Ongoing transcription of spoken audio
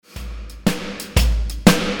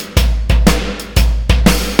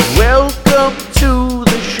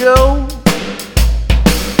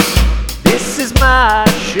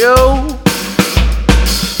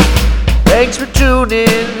morning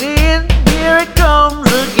in, here it comes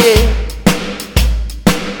again.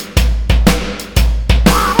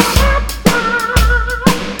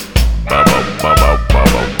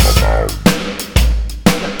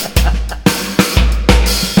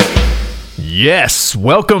 Yes,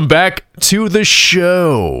 welcome back to the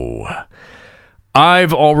show.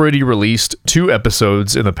 I've already released 2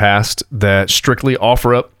 episodes in the past that strictly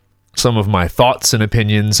offer up some of my thoughts and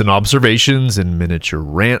opinions and observations and miniature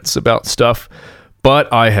rants about stuff,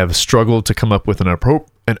 but I have struggled to come up with an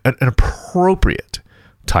appropriate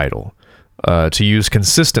title to use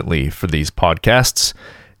consistently for these podcasts.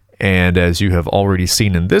 And as you have already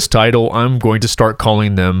seen in this title, I'm going to start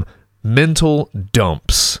calling them mental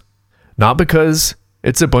dumps. Not because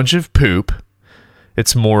it's a bunch of poop.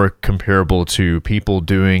 It's more comparable to people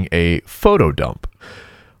doing a photo dump.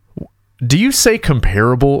 Do you say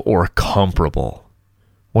comparable or comparable?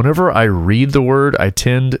 Whenever I read the word, I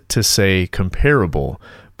tend to say comparable,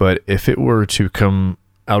 but if it were to come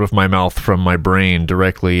out of my mouth from my brain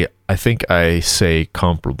directly, I think I say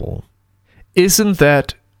comparable. Isn't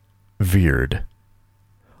that weird?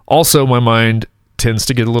 Also, my mind tends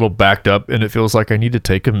to get a little backed up and it feels like I need to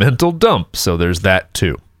take a mental dump, so there's that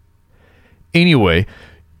too. Anyway,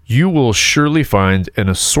 you will surely find an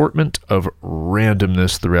assortment of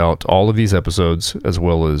randomness throughout all of these episodes, as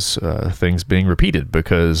well as things being repeated,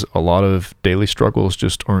 because a lot of daily struggles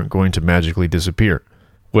just aren't going to magically disappear.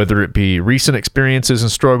 Whether it be recent experiences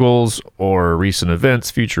and struggles, or recent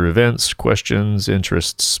events, future events, questions,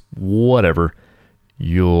 interests, whatever,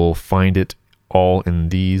 you'll find it all in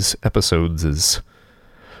these episodes.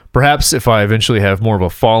 Perhaps if I eventually have more of a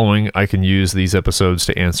following, I can use these episodes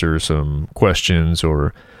to answer some questions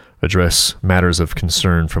or address matters of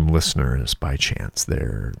concern from listeners by chance.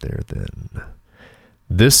 Then.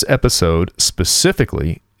 This episode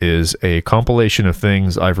specifically is a compilation of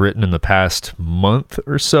things I've written in the past month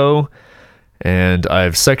or so, and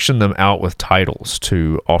I've sectioned them out with titles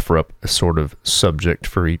to offer up a sort of subject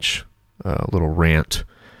for each little rant,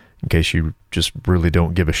 in case you just really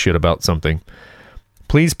don't give a shit about something.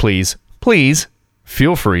 Please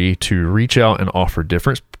feel free to reach out and offer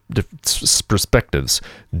different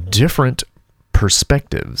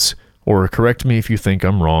perspectives, or correct me if you think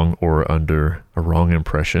I'm wrong or under a wrong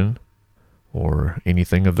impression or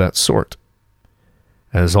anything of that sort.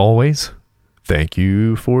 As always, thank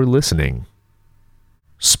you for listening.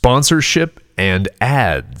 Sponsorship and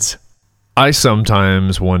ads. I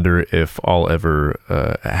sometimes wonder if I'll ever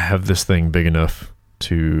have this thing big enough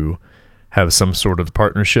to have some sort of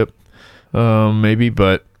partnership, maybe,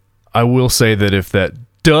 but I will say that if that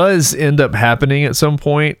does end up happening at some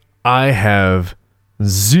point, I have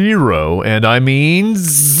zero, and I mean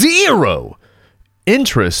zero,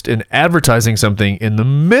 interest in advertising something in the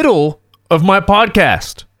middle of my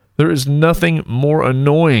podcast. There is nothing more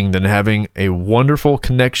annoying than having a wonderful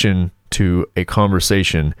connection to a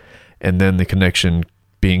conversation and then the connection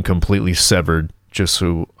being completely severed just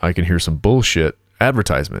so I can hear some bullshit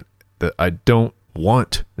advertisement that I don't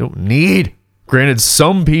need. Granted,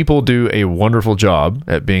 some people do a wonderful job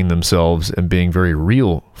at being themselves and being very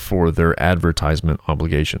real for their advertisement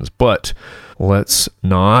obligations, but let's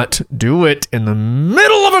not do it in the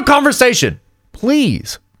middle of a conversation,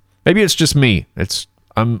 please. Maybe it's just me.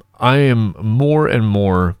 I am more and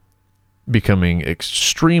more becoming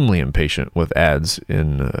extremely impatient with ads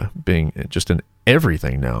in being just in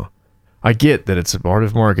everything now. I get that it's a part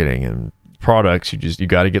of marketing and products. You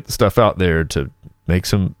got to get the stuff out there to make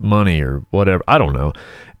some money or whatever. I don't know.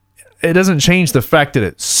 It doesn't change the fact that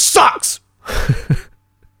it sucks.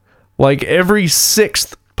 Like every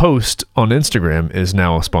 6th post on Instagram is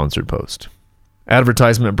now a sponsored post.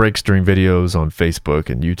 Advertisement breaks during videos on Facebook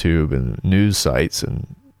and YouTube and news sites,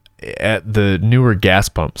 and at the newer gas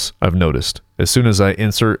pumps, I've noticed as soon as I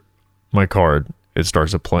insert my card, it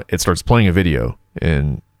starts playing a video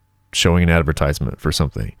and showing an advertisement for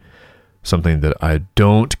something that I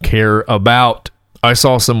don't care about. I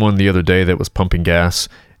saw someone the other day that was pumping gas,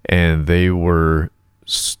 and they were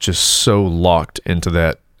just so locked into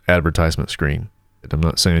that advertisement screen. I'm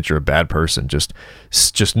not saying that you're a bad person, just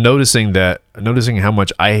noticing how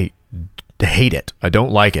much I hate it. I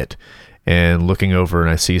don't like it. And looking over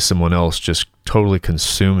and I see someone else just totally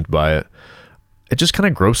consumed by it. It just kind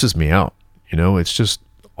of grosses me out. You know, it's just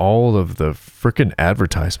all of the freaking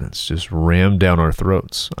advertisements just rammed down our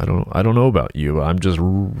throats. I don't know about you. I'm just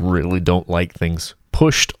really don't like things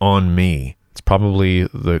pushed on me. It's probably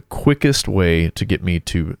the quickest way to get me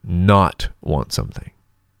to not want something.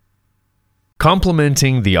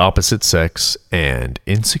 Complimenting the opposite sex and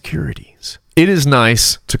insecurities. It is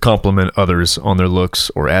nice to compliment others on their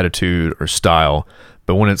looks or attitude or style,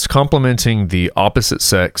 But when it's complimenting the opposite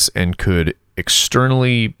sex and could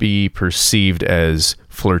externally be perceived as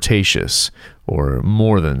flirtatious or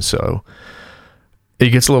more than so, it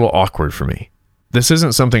gets a little awkward for me. This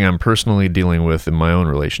isn't something I'm personally dealing with in my own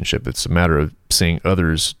relationship. It's a matter of seeing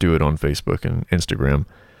others do it on Facebook and Instagram.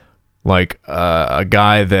 Like a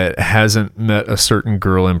guy that hasn't met a certain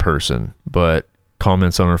girl in person, but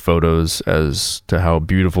comments on her photos as to how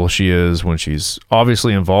beautiful she is when she's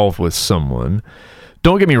obviously involved with someone.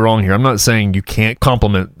 Don't get me wrong here. I'm not saying you can't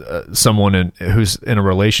compliment someone who's in a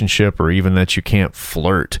relationship, or even that you can't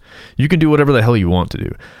flirt. You can do whatever the hell you want to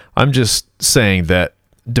do. I'm just saying that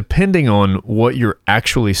depending on what you're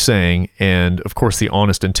actually saying and, of course, the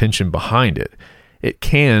honest intention behind it, it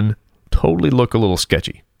can totally look a little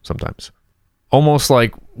sketchy sometimes. Almost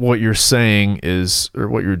like what you're saying is, or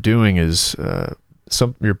what you're doing is,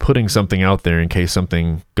 you're putting something out there in case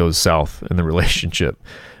something goes south in the relationship,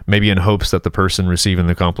 maybe in hopes that the person receiving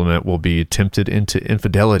the compliment will be tempted into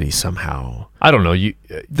infidelity somehow. I don't know.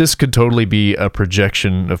 This could totally be a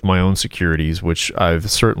projection of my own insecurities, which I've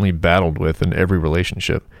certainly battled with in every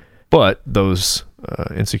relationship. But those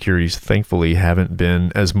insecurities, thankfully, haven't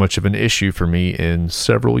been as much of an issue for me in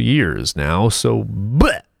several years now. So,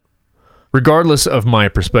 bleh. Regardless of my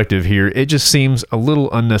perspective here, it just seems a little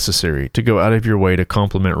unnecessary to go out of your way to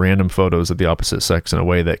compliment random photos of the opposite sex in a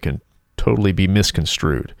way that can totally be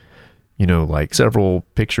misconstrued. You know, like several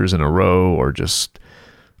pictures in a row, or just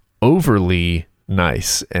overly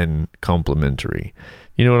nice and complimentary.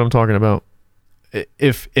 You know what I'm talking about?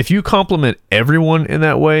 If you compliment everyone in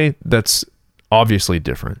that way, that's obviously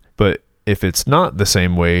different. But if it's not the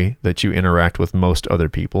same way that you interact with most other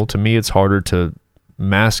people, to me it's harder to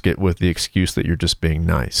mask it with the excuse that you're just being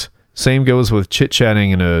nice. Same goes with chit-chatting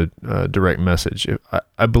in a direct message.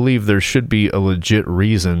 I believe there should be a legit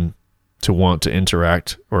reason to want to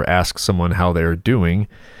interact or ask someone how they're doing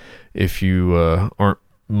if you aren't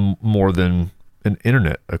more than an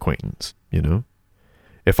internet acquaintance, you know?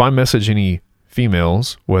 If I message any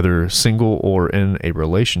females, whether single or in a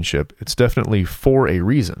relationship, it's definitely for a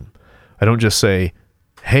reason. I don't just say,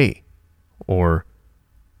 hey, or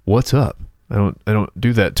what's up? I don't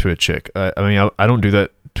do that to a chick. I don't do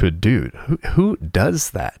that to a dude. Who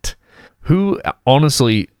does that? Who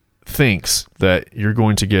honestly thinks that you're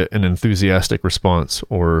going to get an enthusiastic response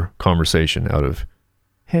or conversation out of,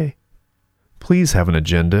 hey, please have an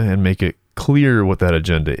agenda and make it clear what that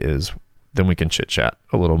agenda is. Then we can chit chat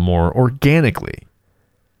a little more organically.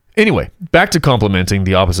 Anyway, back to complimenting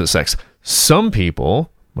the opposite sex. Some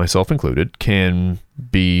people, myself included, can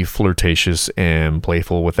be flirtatious and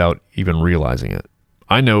playful without even realizing it.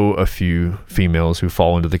 I know a few females who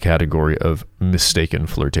fall into the category of mistaken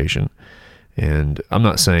flirtation. And I'm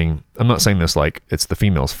not saying this like it's the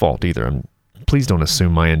female's fault either. Please don't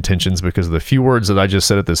assume my intentions because of the few words that I just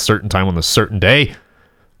said at this certain time on this certain day.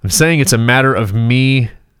 I'm saying it's a matter of me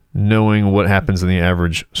knowing what happens in the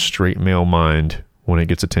average straight male mind when it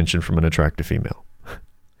gets attention from an attractive female.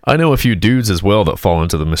 I know a few dudes as well that fall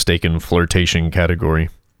into the mistaken flirtation category.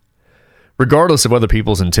 Regardless of other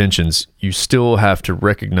people's intentions, you still have to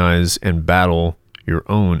recognize and battle your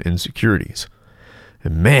own insecurities.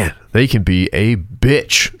 And man, they can be a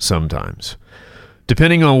bitch sometimes.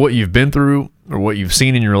 Depending on what you've been through or what you've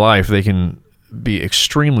seen in your life, they can be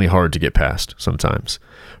extremely hard to get past sometimes.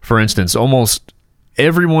 For instance, almost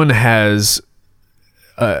everyone has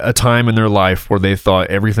a time in their life where they thought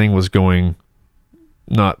everything was going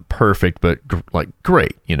not perfect, but like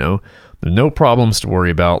great, you know, there's no problems to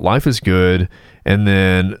worry about. Life is good. And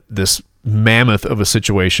then this mammoth of a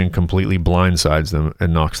situation completely blindsides them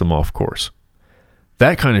and knocks them off course.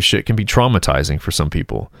 That kind of shit can be traumatizing for some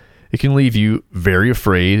people. It can leave you very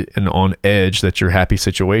afraid and on edge that your happy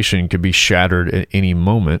situation could be shattered at any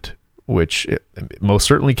moment, which it most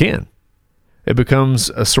certainly can. It becomes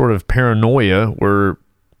a sort of paranoia where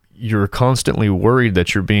you're constantly worried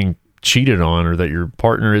that you're being cheated on or that your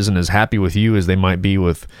partner isn't as happy with you as they might be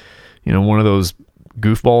with, you know, one of those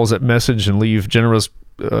goofballs that message and leave generous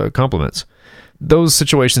compliments. Those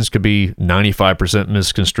situations could be 95%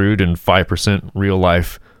 misconstrued and 5% real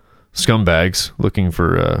life scumbags looking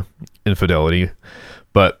for infidelity.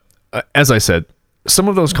 But as I said, some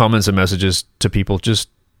of those comments and messages to people just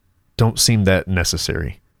don't seem that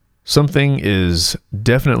necessary. Something is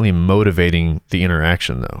definitely motivating the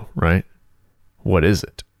interaction though, right? What is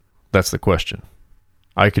it? That's the question.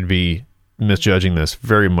 I could be misjudging this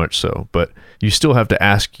very much so, but you still have to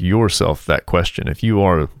ask yourself that question. If you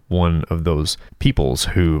are one of those peoples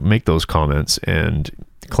who make those comments and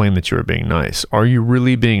claim that you're being nice, are you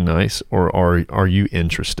really being nice, or are you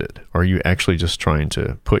interested? Are you actually just trying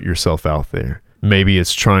to put yourself out there? Maybe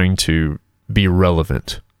it's trying to be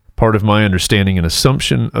relevant. Part of my understanding and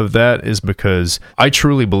assumption of that is because I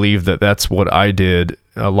truly believe that that's what I did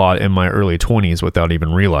a lot in my early 20s without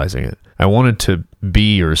even realizing it. I wanted to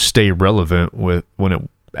be or stay relevant when it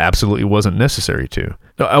absolutely wasn't necessary to.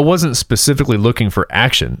 I wasn't specifically looking for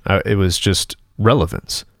action. It was just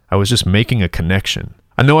relevance. I was just making a connection.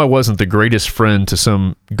 I know I wasn't the greatest friend to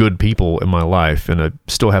some good people in my life, and I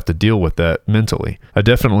still have to deal with that mentally. I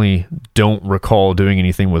definitely don't recall doing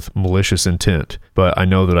anything with malicious intent, but I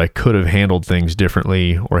know that I could have handled things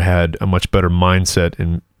differently or had a much better mindset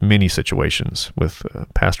in many situations with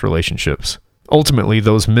past relationships. Ultimately,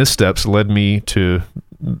 those missteps led me to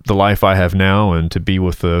the life I have now and to be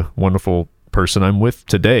with the wonderful person I'm with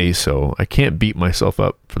today, so I can't beat myself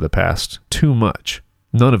up for the past too much.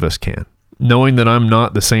 None of us can. Knowing that I'm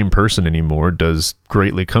not the same person anymore does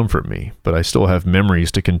greatly comfort me, but I still have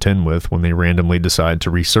memories to contend with when they randomly decide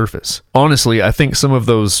to resurface. Honestly, I think some of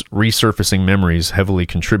those resurfacing memories heavily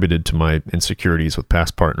contributed to my insecurities with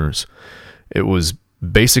past partners. It was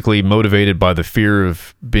basically motivated by the fear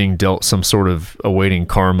of being dealt some sort of awaiting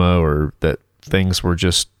karma, or that things were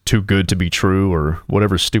just too good to be true, or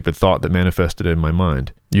whatever stupid thought that manifested in my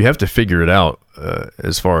mind. You have to figure it out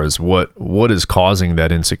as far as what is causing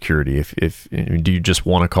that insecurity. If do you just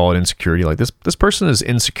want to call it insecurity? Like this person is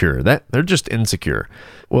insecure. That they're just insecure.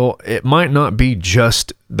 Well, it might not be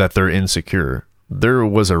just that they're insecure. There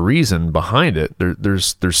was a reason behind it.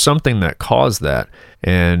 There's something that caused that.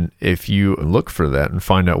 And if you look for that and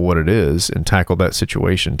find out what it is and tackle that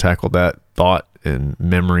situation, tackle that thought and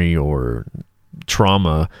memory or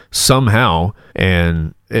trauma somehow,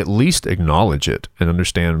 and at least acknowledge it and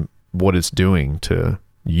understand what it's doing to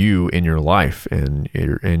you in your life and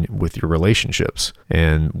with your relationships.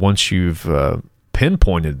 And once you've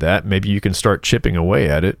pinpointed that, maybe you can start chipping away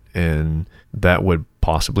at it, and that would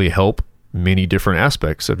possibly help many different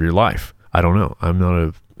aspects of your life. I don't know. I'm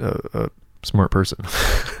not a smart person.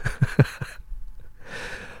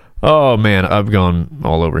 Oh man, I've gone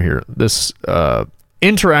all over here. This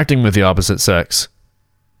interacting with the opposite sex.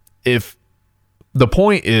 If the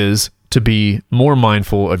point is to be more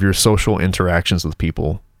mindful of your social interactions with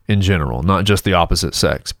people in general, not just the opposite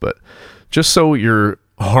sex, but just so your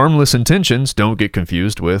harmless intentions don't get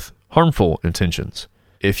confused with harmful intentions.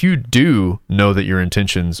 If you do know that your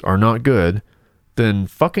intentions are not good, then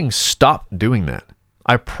fucking stop doing that.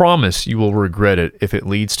 I promise you will regret it if it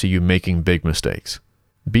leads to you making big mistakes.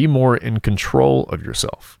 Be more in control of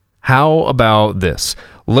yourself. How about this?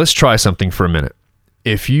 Let's try something for a minute.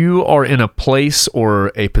 If you are in a place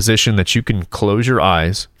or a position that you can close your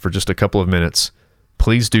eyes for just a couple of minutes,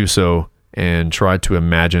 please do so and try to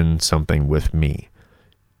imagine something with me.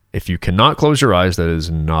 If you cannot close your eyes, that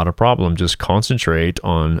is not a problem. Just concentrate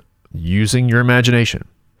on using your imagination.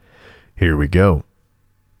 Here we go.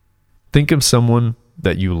 Think of someone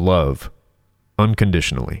that you love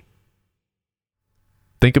unconditionally.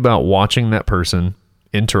 Think about watching that person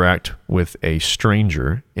interact with a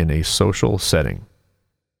stranger in a social setting.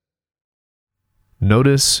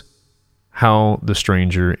 Notice how the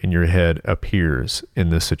stranger in your head appears in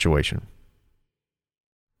this situation.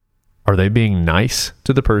 Are they being nice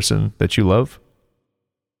to the person that you love?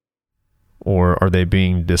 Or are they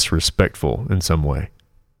being disrespectful in some way?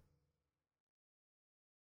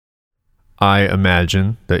 I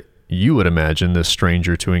imagine that you would imagine this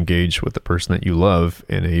stranger to engage with the person that you love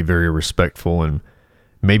in a very respectful and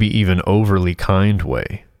maybe even overly kind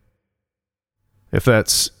way. If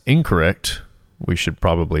that's incorrect, we should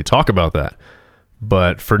probably talk about that.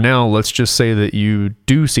 But for now, let's just say that you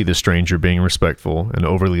do see the stranger being respectful and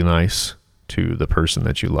overly nice to the person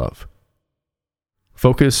that you love.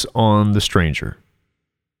 Focus on the stranger.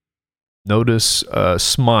 Notice a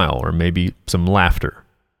smile or maybe some laughter.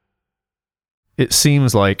 It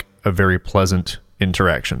seems like a very pleasant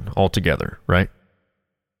interaction altogether, right?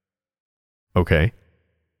 Okay.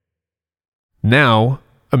 Now,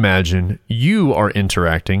 imagine you are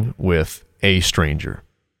interacting with a stranger.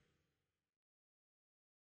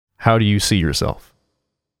 How do you see yourself?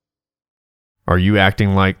 Are you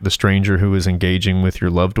acting like the stranger who was engaging with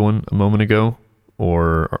your loved one a moment ago?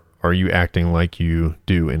 Or are you acting like you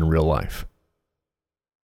do in real life?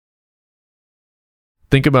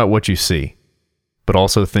 Think about what you see, but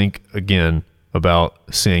also think again about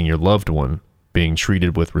seeing your loved one being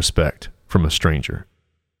treated with respect from a stranger.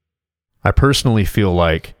 I personally feel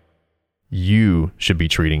like you should be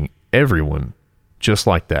treating everyone just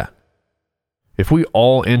like that. If we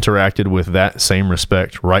all interacted with that same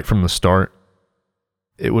respect right from the start,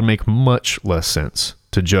 it would make much less sense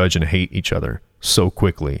to judge and hate each other so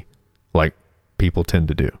quickly like people tend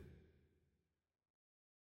to do.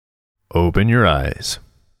 Open your eyes.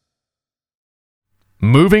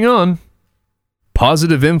 Moving on.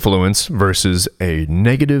 Positive influence versus a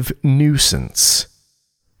negative nuisance.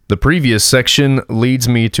 The previous section leads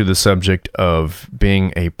me to the subject of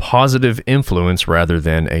being a positive influence rather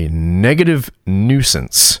than a negative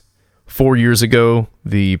nuisance. 4 years ago,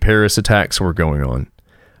 the Paris attacks were going on.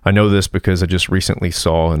 I know this because I just recently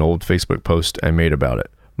saw an old Facebook post I made about it.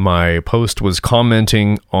 My post was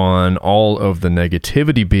commenting on all of the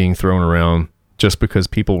negativity being thrown around just because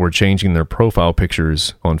people were changing their profile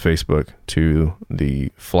pictures on Facebook to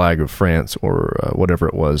the flag of France or whatever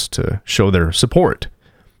it was to show their support.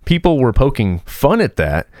 People were poking fun at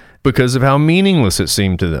that because of how meaningless it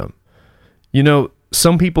seemed to them. You know,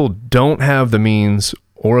 some people don't have the means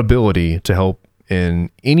or ability to help in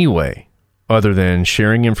any way other than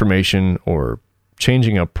sharing information or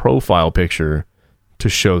changing a profile picture to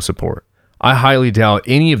show support. I highly doubt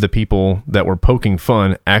any of the people that were poking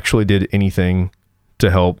fun actually did anything to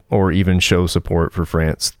help or even show support for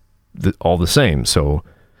France all the same. So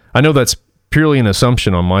I know that's purely an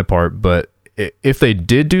assumption on my part, but if they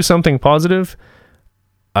did do something positive,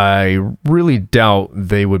 I really doubt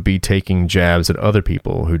they would be taking jabs at other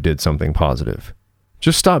people who did something positive.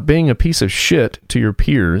 Just stop being a piece of shit to your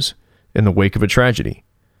peers in the wake of a tragedy.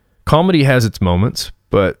 Comedy has its moments,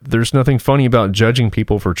 but there's nothing funny about judging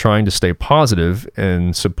people for trying to stay positive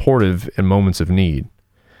and supportive in moments of need.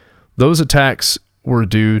 Those attacks were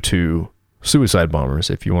due to suicide bombers,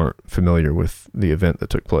 if you aren't familiar with the event that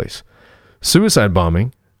took place. Suicide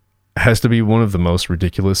bombing has to be one of the most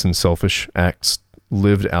ridiculous and selfish acts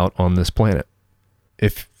lived out on this planet.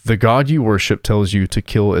 If the God you worship tells you to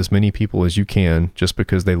kill as many people as you can just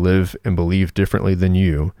because they live and believe differently than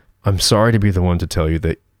you, I'm sorry to be the one to tell you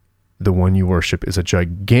that the one you worship is a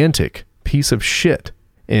gigantic piece of shit.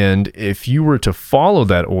 And if you were to follow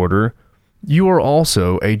that order, you are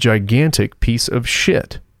also a gigantic piece of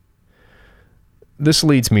shit. This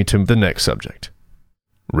leads me to the next subject.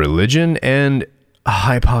 Religion and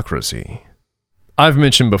hypocrisy. I've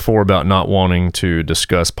mentioned before about not wanting to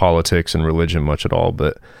discuss politics and religion much at all,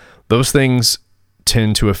 but those things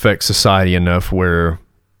tend to affect society enough where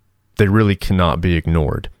they really cannot be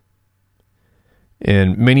ignored.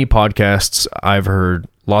 In many podcasts, I've heard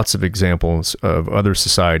lots of examples of other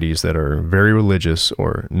societies that are very religious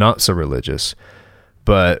or not so religious,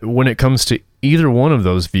 but when it comes to either one of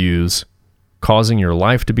those views causing your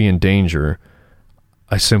life to be in danger,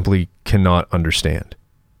 I simply cannot understand.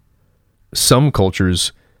 Some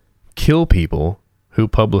cultures kill people who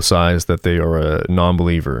publicize that they are a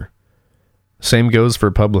non-believer. Same goes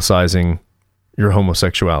for publicizing your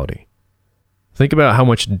homosexuality. Think about how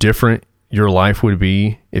much different your life would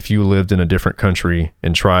be if you lived in a different country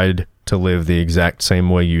and tried to live the exact same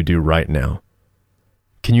way you do right now.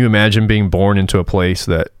 Can you imagine being born into a place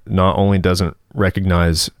that not only doesn't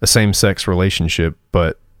recognize a same-sex relationship,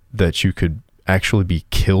 but that you could actually be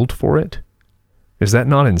killed for it? Is that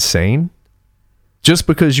not insane? Just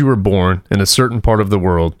because you were born in a certain part of the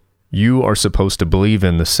world, you are supposed to believe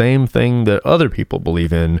in the same thing that other people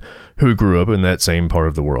believe in who grew up in that same part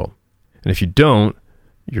of the world. And if you don't,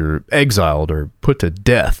 you're exiled or put to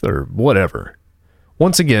death or whatever.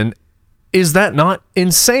 Once again, is that not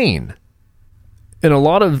insane? In a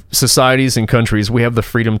lot of societies and countries, we have the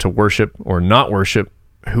freedom to worship or not worship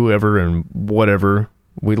whoever and whatever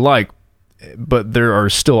we like, but there are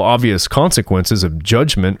still obvious consequences of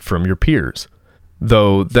judgment from your peers,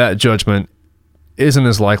 though that judgment isn't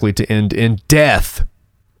as likely to end in death.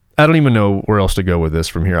 I don't even know where else to go with this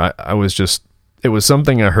from here. It was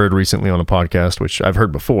something I heard recently on a podcast, which I've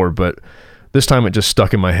heard before, but this time it just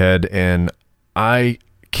stuck in my head, and I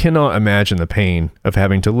cannot imagine the pain of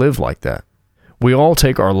having to live like that. We all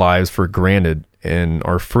take our lives for granted and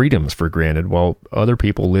our freedoms for granted while other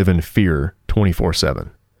people live in fear 24/7.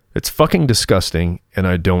 It's fucking disgusting, and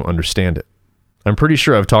I don't understand it. I'm pretty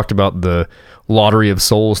sure I've talked about the lottery of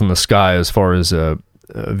souls in the sky as far as a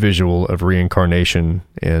visual of reincarnation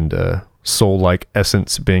and soul-like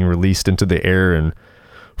essence being released into the air and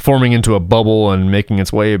forming into a bubble and making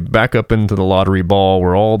its way back up into the lottery ball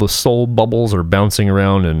where all the soul bubbles are bouncing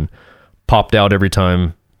around and popped out every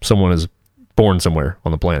time someone is born somewhere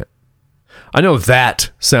on the planet. I know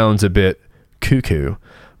that sounds a bit cuckoo,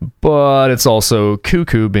 but it's also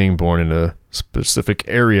cuckoo being born in a specific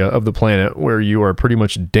area of the planet where you are pretty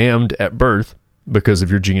much damned at birth because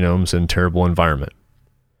of your genomes and terrible environment.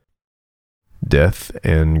 Death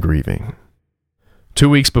and grieving.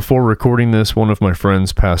 2 weeks before recording this, one of my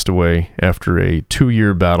friends passed away after a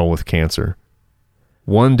 2-year battle with cancer.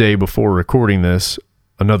 1 day before recording this,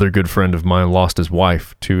 another good friend of mine lost his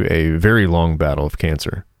wife to a very long battle of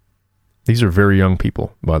cancer. These are very young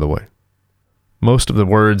people, by the way. Most of the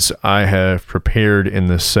words I have prepared in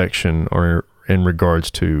this section are in regards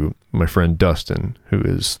to my friend Dustin, who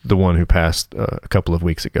is the one who passed a couple of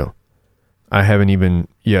weeks ago. I haven't even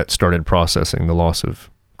yet started processing the loss of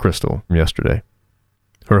Crystal from yesterday.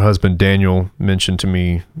 Her husband Daniel mentioned to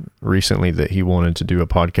me recently that he wanted to do a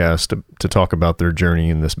podcast to talk about their journey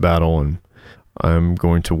in this battle, and I'm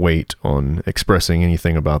going to wait on expressing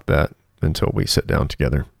anything about that until we sit down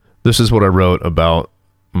together. This is what I wrote about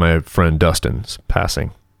my friend Dustin's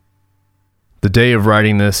passing. The day of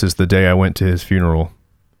writing this is the day I went to his funeral.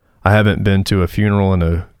 I haven't been to a funeral in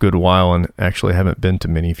a good while, and actually haven't been to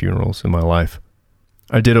many funerals in my life.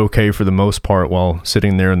 I did okay for the most part while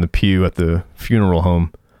sitting there in the pew at the funeral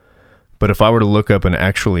home, but if I were to look up and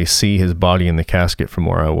actually see his body in the casket from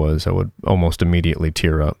where I was, I would almost immediately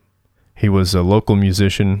tear up. He was a local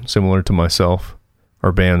musician similar to myself.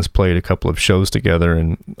 Our bands played a couple of shows together,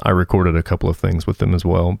 and I recorded a couple of things with them as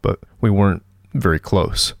well, but we weren't very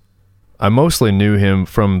close. I mostly knew him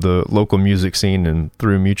from the local music scene and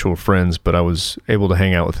through mutual friends, but I was able to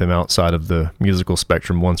hang out with him outside of the musical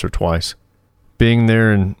spectrum once or twice. Being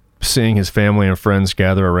there and seeing his family and friends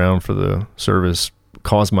gather around for the service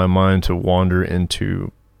caused my mind to wander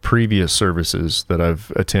into previous services that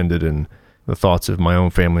I've attended and the thoughts of my own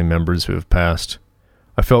family members who have passed.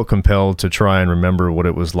 I felt compelled to try and remember what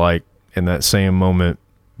it was like in that same moment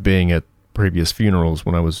being at previous funerals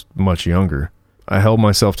when I was much younger. I held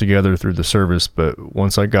myself together through the service, but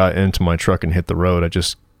once I got into my truck and hit the road, I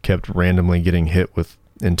just kept randomly getting hit with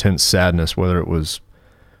intense sadness, whether it was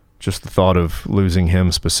just the thought of losing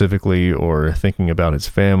him specifically or thinking about his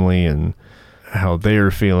family and how they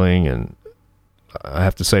are feeling. And I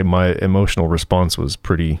have to say my emotional response was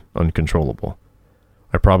pretty uncontrollable.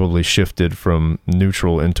 I probably shifted from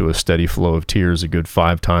neutral into a steady flow of tears a good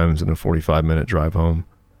 5 times in a 45-minute drive home.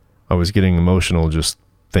 I was getting emotional just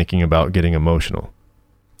thinking about getting emotional.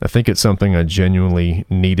 I think it's something I genuinely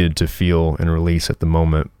needed to feel and release at the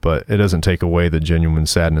moment, but it doesn't take away the genuine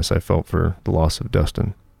sadness I felt for the loss of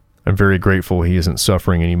Dustin. I'm very grateful he isn't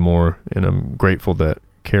suffering anymore, and I'm grateful that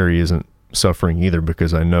Carrie isn't suffering either,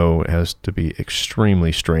 because I know it has to be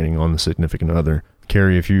extremely straining on the significant other.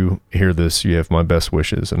 Carrie, if you hear this, you have my best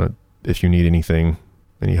wishes, and if you need anything,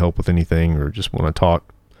 any help with anything, or just want to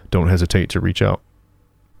talk, don't hesitate to reach out.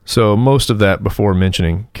 So most of that before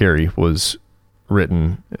mentioning Carrie was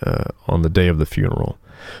written on the day of the funeral.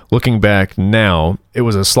 Looking back now, it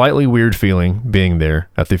was a slightly weird feeling being there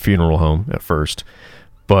at the funeral home at first,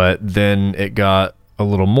 but then it got a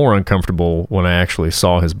little more uncomfortable when I actually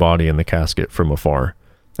saw his body in the casket from afar.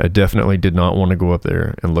 I definitely did not want to go up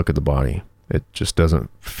there and look at the body. It just doesn't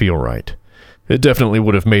feel right. It definitely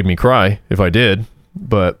would have made me cry if I did,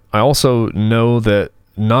 but I also know that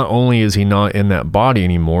not only is he not in that body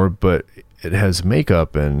anymore, but it has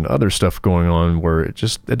makeup and other stuff going on where it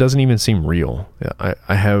doesn't even seem real.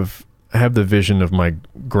 I have the vision of my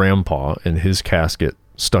grandpa and his casket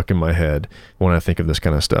stuck in my head when I think of this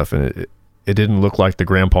kind of stuff, and it didn't look like the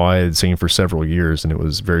grandpa I had seen for several years, and it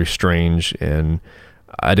was very strange, and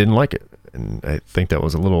I didn't like it, and I think that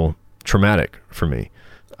was a little traumatic for me.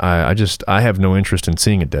 I have no interest in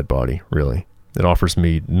seeing a dead body, really. It offers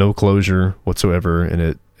me no closure whatsoever, and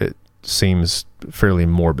it seems fairly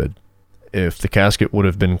morbid. If the casket would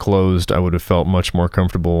have been closed, I would have felt much more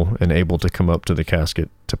comfortable and able to come up to the casket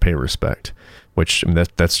to pay respect, which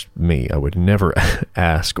that's me. I would never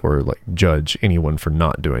ask or judge anyone for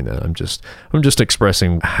not doing that. I'm just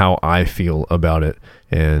expressing how I feel about it,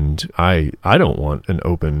 and I don't want an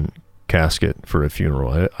open casket for a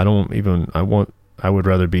funeral. I would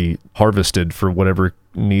rather be harvested for whatever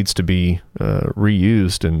needs to be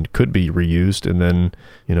reused and could be reused, and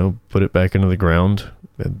then put it back into the ground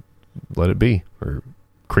and let it be, or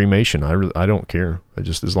cremation. I don't care.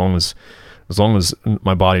 As long as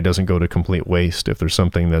my body doesn't go to complete waste, if there's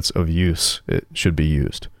something that's of use, it should be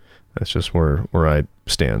used. That's just where I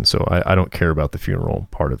stand. So I don't care about the funeral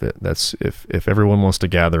part of it. That's if everyone wants to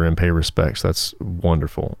gather and pay respects, that's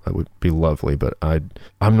wonderful. That would be lovely, but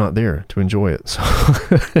I'm not there to enjoy it.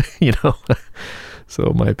 So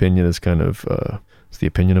so my opinion is kind of it's the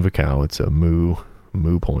opinion of a cow. It's a moo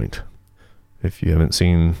point. If you haven't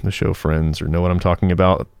seen the show Friends or know what I'm talking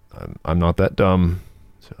about, I'm not that dumb.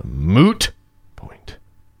 It's a moot point.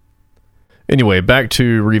 Anyway, back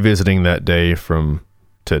to revisiting that day from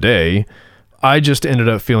today. I just ended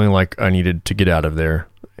up feeling like I needed to get out of there,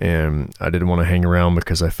 and I didn't want to hang around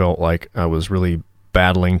because I felt like I was really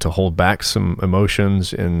battling to hold back some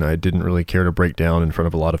emotions, and I didn't really care to break down in front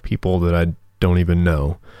of a lot of people that I don't even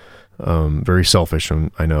know. Very selfish,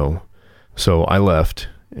 I know. So I left,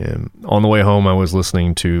 and on the way home I was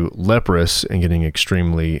listening to Leprous and getting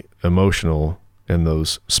extremely emotional in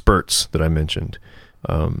those spurts that I mentioned.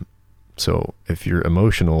 So if you're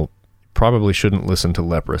emotional, probably shouldn't listen to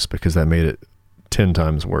Leprous, because that made it 10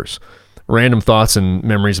 times worse. Random thoughts and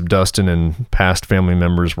memories of Dustin and past family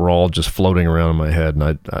members were all just floating around in my head,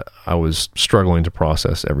 and I was struggling to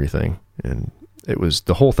process everything. And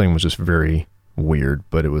the whole thing was just very weird,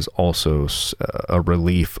 but it was also a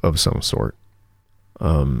relief of some sort.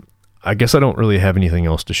 I guess I don't really have anything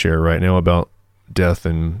else to share right now about death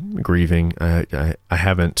and grieving. I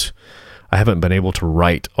haven't been able to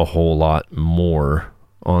write a whole lot more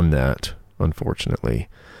on that, unfortunately,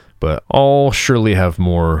 but I'll surely have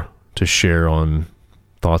more to share on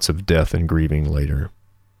thoughts of death and grieving later.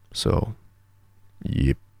 So,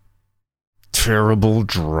 yep. Terrible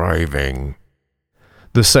driving.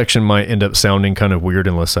 This section might end up sounding kind of weird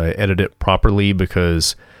unless I edit it properly,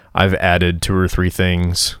 because I've added 2 or 3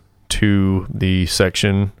 things to the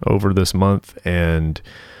section over this month, and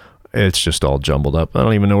it's just all jumbled up. I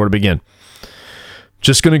don't even know where to begin.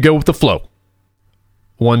 Just going to go with the flow.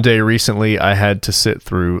 One day recently, I had to sit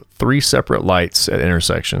through 3 separate lights at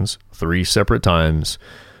intersections, 3 separate times,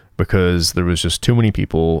 because there was just too many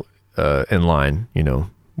people in line,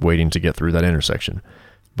 waiting to get through that intersection.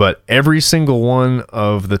 But every single one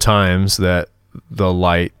of the times that the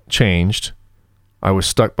light changed, I was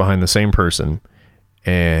stuck behind the same person.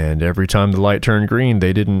 And every time the light turned green,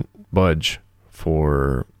 they didn't budge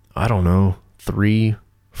for, 3,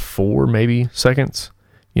 4 maybe seconds.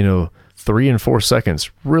 3 and 4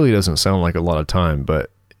 seconds really doesn't sound like a lot of time,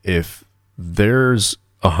 but if there's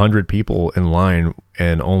 100 people in line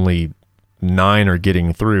and only 9 are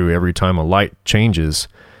getting through every time a light changes,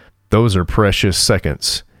 those are precious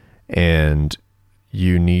seconds, and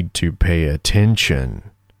you need to pay attention.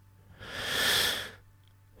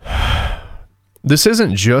 This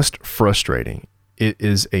isn't just frustrating. It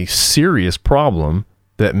is a serious problem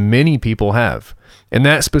that many people have. In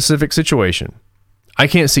that specific situation, I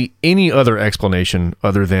can't see any other explanation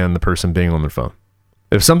other than the person being on their phone.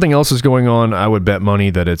 If something else is going on, I would bet money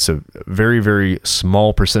that it's a very, very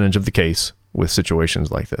small percentage of the case with situations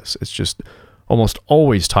like this. It's just almost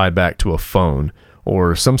always tied back to a phone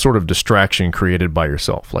or some sort of distraction created by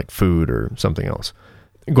yourself, like food or something else.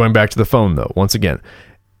 Going back to the phone, though, once again,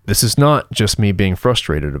 this is not just me being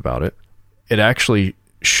frustrated about it. It actually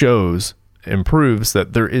shows and proves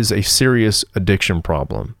that there is a serious addiction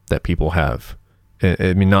problem that people have.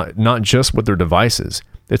 I mean, not just with their devices.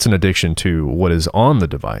 It's an addiction to what is on the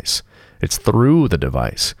device. It's through the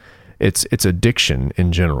device. It's addiction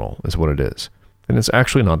in general is what it is. And it's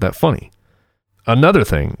actually not that funny. Another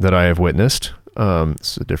thing that I have witnessed,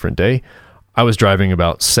 it's a different day. I was driving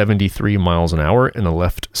about 73 miles an hour in the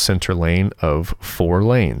left center lane of 4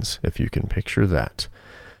 lanes, if you can picture that.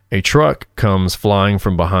 A truck comes flying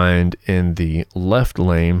from behind in the left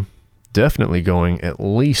lane, definitely going at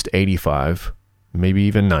least 85, maybe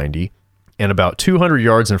even 90. And about 200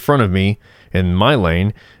 yards in front of me in my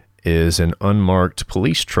lane is an unmarked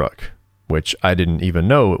police truck, which I didn't even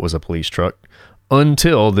know it was a police truck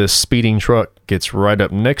until this speeding truck gets right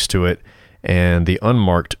up next to it, and the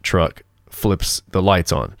unmarked truck flips the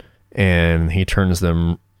lights on, and he turns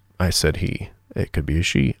them. I said he. It could be a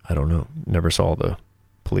she. I don't know. Never saw the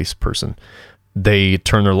police person. They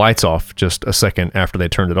turn their lights off just a second after they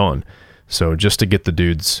turned it on. So just to get the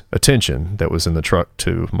dude's attention that was in the truck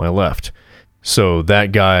to my left. So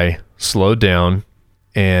that guy slowed down,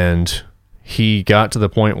 and he got to the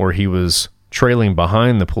point where he was trailing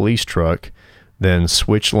behind the police truck, then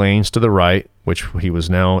switched lanes to the right, which he was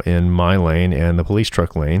now in my lane and the police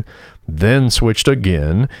truck lane, then switched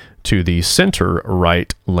again to the center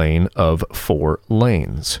right lane of 4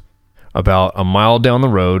 lanes. About a mile down the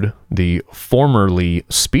road, the formerly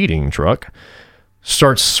speeding truck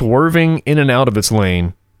starts swerving in and out of its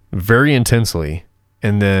lane very intensely,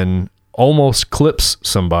 and then almost clips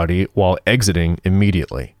somebody while exiting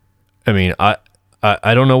immediately. I mean, I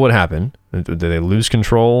don't know what happened. Did they lose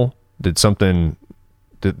control? Did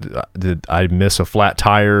I miss a flat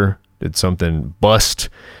tire? Did something bust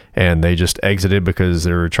and they just exited because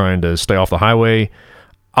they were trying to stay off the highway?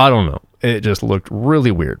 I don't know. It just looked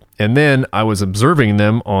really weird. And then I was observing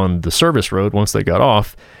them on the service road once they got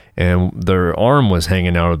off, and their arm was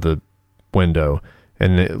hanging out of the window,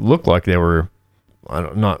 and it looked like they were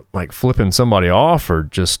not like flipping somebody off, or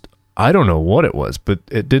just, I don't know what it was, but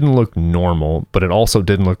it didn't look normal, but it also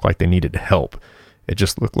didn't look like they needed help. It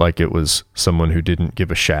just looked like it was someone who didn't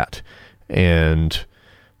give a shat. And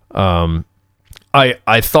I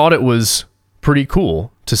thought it was pretty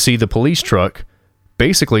cool to see the police truck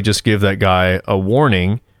basically just give that guy a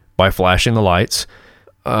warning by flashing the lights.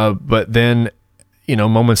 But then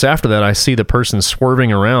moments after that, I see the person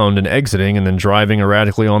swerving around and exiting and then driving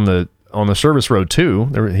erratically on the service road too.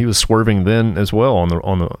 He was swerving then as well on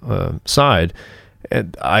the side.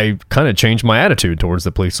 And I kind of changed my attitude towards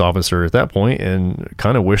the police officer at that point and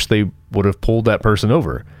kind of wish they would have pulled that person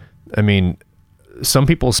over. I mean, some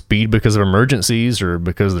people speed because of emergencies or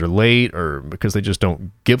because they're late or because they just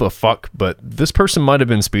don't give a fuck. But this person might have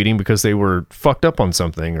been speeding because they were fucked up on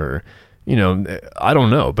something or, I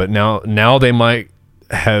don't know. But now they might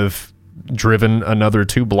have driven another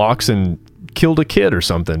 2 blocks and killed a kid or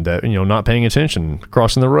something that, not paying attention,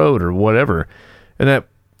 crossing the road or whatever. And that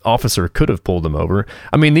officer could have pulled them over.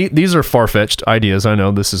 I mean, these are far-fetched ideas. I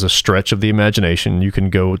know this is a stretch of the imagination. You can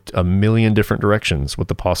go a million different directions with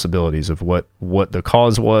the possibilities of what the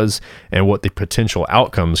cause was and what the potential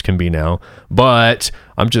outcomes can be now. But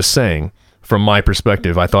I'm just saying, from my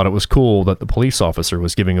perspective, I thought it was cool that the police officer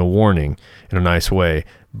was giving a warning in a nice way.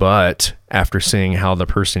 But after seeing how the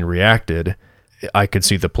person reacted, I could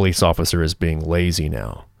see the police officer as being lazy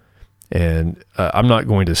now. And I'm not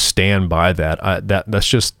going to stand by that. That's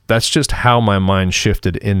just how my mind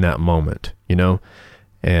shifted in that moment,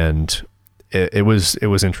 And it was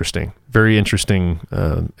interesting, very interesting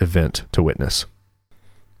event to witness.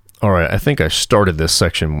 All right, I think I started this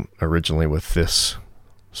section originally with this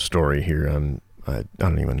story here. I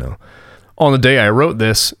don't even know. On the day I wrote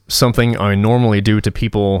this, something I normally do to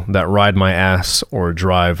people that ride my ass or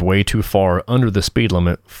drive way too far under the speed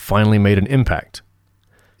limit finally made an impact.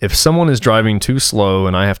 If someone is driving too slow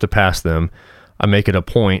and I have to pass them, I make it a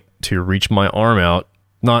point to reach my arm out,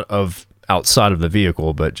 not outside of the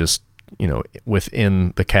vehicle, but just,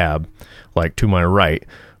 within the cab, like to my right,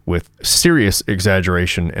 with serious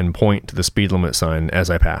exaggeration and point to the speed limit sign as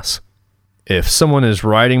I pass. If someone is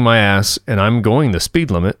riding my ass and I'm going the speed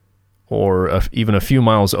limit, or even a few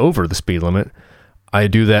miles over the speed limit, I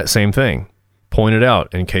do that same thing. Point it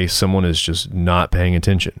out in case someone is just not paying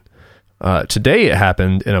attention. Today it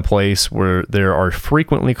happened in a place where there are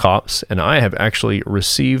frequently cops, and I have actually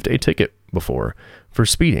received a ticket before for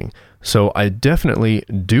speeding. So I definitely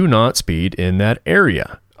do not speed in that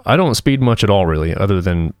area. I don't speed much at all, really, other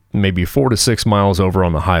than maybe 4 to 6 miles over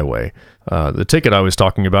on the highway. The ticket I was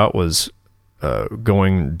talking about was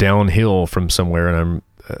going downhill from somewhere, and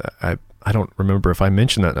I don't remember if I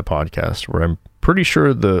mentioned that in a podcast, where I'm pretty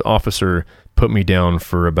sure the officer put me down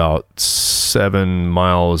for about 7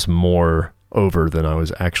 miles more over than I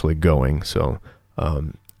was actually going. So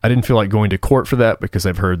I didn't feel like going to court for that, because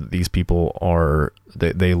I've heard that these people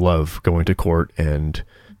they love going to court and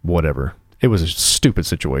whatever. It was a stupid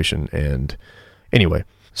situation. And anyway,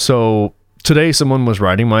 so today someone was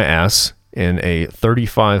riding my ass in a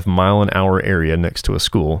 35 mile an hour area next to a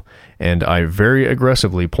school, and I very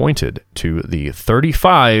aggressively pointed to the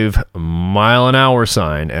 35 mile an hour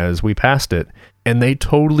sign as we passed it, and they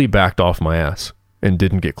totally backed off my ass and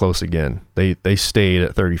didn't get close again. They stayed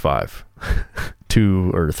at 35,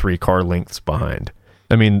 2 or 3 car lengths behind.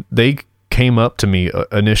 I mean, they came up to me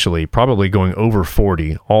initially, probably going over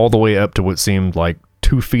 40, all the way up to what seemed like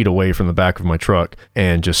 2 feet away from the back of my truck,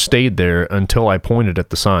 and just stayed there until I pointed at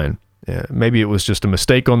the sign. Yeah, maybe it was just a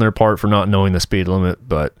mistake on their part for not knowing the speed limit,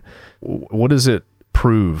 but what does it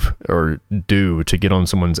prove or do to get on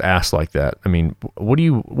someone's ass like that? I mean, what do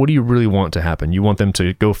you really want to happen? You want them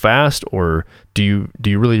to go fast, or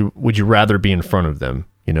would you rather be in front of them,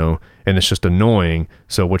 and it's just annoying.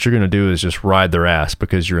 So what you're going to do is just ride their ass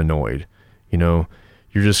because you're annoyed. You're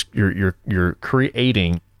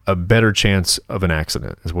creating a better chance of an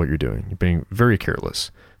accident is what you're doing. You're being very careless.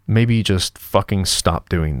 Maybe just fucking stop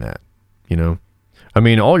doing that. I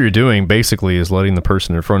mean, all you're doing basically is letting the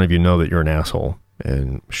person in front of you know that you're an asshole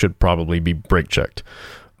and should probably be brake checked.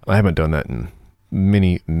 I haven't done that in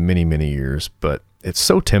many, many, many years, but it's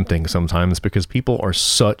so tempting sometimes because people are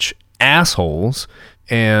such assholes,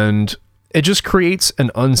 and it just creates an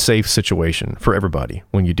unsafe situation for everybody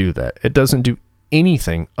when you do that. It doesn't do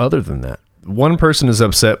anything other than that. One person is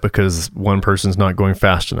upset because one person's not going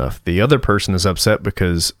fast enough. The other person is upset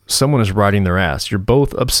because someone is riding their ass. You're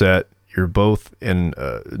both upset. You're both in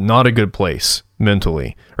not a good place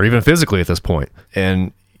mentally or even physically at this point.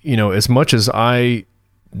 And, as much as I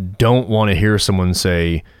don't want to hear someone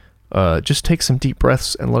say, just take some deep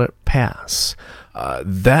breaths and let it pass,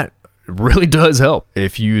 that really does help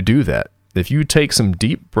if you do that. If you take some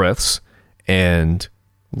deep breaths and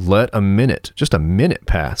let just a minute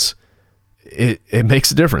pass, it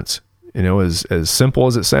makes a difference. As simple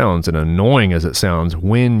as it sounds and annoying as it sounds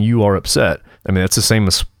when you are upset. I mean, that's the same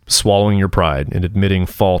as swallowing your pride and admitting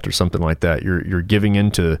fault or something like that.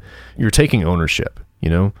 You're taking ownership.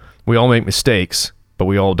 We all make mistakes, but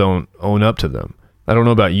we all don't own up to them. I don't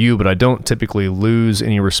know about you, but I don't typically lose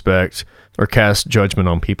any respect or cast judgment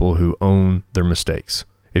on people who own their mistakes.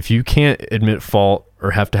 If you can't admit fault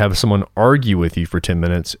or have to have someone argue with you for 10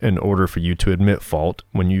 minutes in order for you to admit fault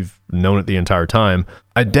when you've known it the entire time,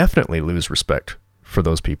 I definitely lose respect for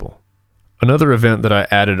those people. Another event that I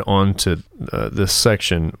added on to this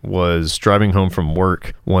section was driving home from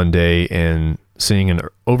work one day and seeing an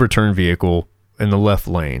overturned vehicle in the left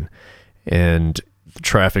lane. And the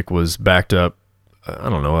traffic was backed up, I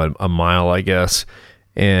don't know, a mile, I guess.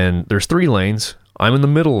 And there's 3 lanes. I'm in the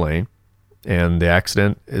middle lane, and the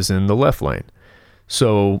accident is in the left lane.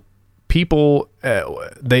 So people,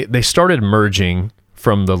 they started merging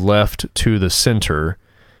from the left to the center,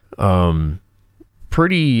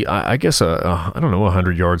 pretty, I guess, I don't know,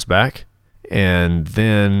 100 yards back. And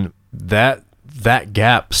then that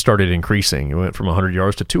gap started increasing. It went from 100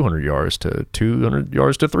 yards to 200 yards to 200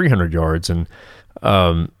 yards to 300 yards. And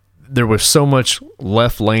there was so much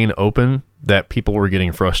left lane open that people were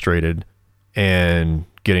getting frustrated and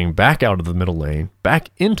getting back out of the middle lane, back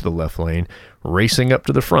into the left lane, racing up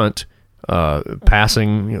to the front,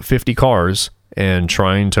 passing 50 cars and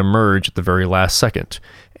trying to merge at the very last second.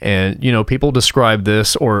 And, people describe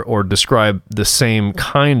this or describe the same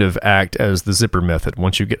kind of act as the zipper method.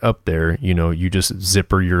 Once you get up there, you just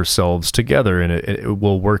zipper yourselves together and it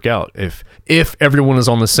will work out. If everyone is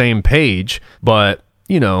on the same page, but,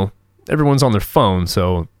 everyone's on their phone,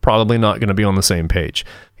 so probably not going to be on the same page.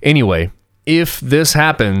 Anyway, if this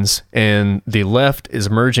happens and the left is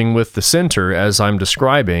merging with the center as I'm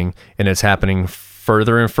describing, and it's happening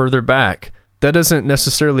further and further back, that doesn't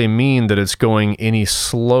necessarily mean that it's going any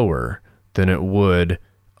slower than it would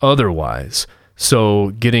otherwise. So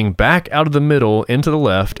getting back out of the middle into the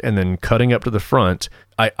left and then cutting up to the front,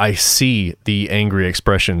 I see the angry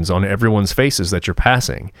expressions on everyone's faces that you're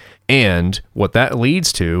passing. And what that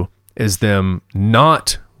leads to is them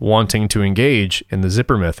not wanting to engage in the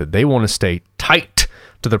zipper method. They want to stay tight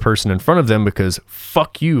to the person in front of them because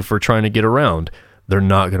fuck you for trying to get around. They're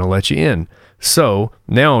not going to let you in. So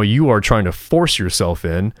now you are trying to force yourself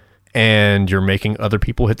in, and you're making other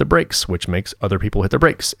people hit the brakes, which makes other people hit the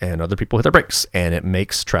brakes and other people hit the brakes, and it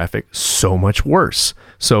makes traffic so much worse.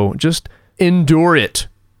 So just endure it,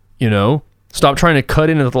 Stop trying to cut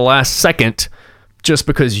in at the last second just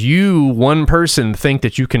because you, one person, think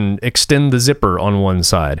that you can extend the zipper on one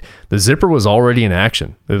side. The zipper was already in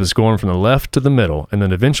action. It was going from the left to the middle, and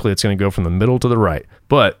then eventually it's going to go from the middle to the right.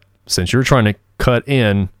 But since you're trying to cut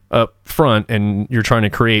in up front and you're trying to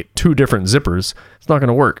create 2 different zippers, it's not going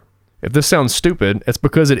to work. If this sounds stupid, it's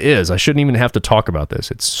because it is. I shouldn't even have to talk about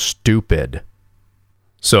this. It's stupid.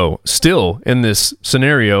 So still in this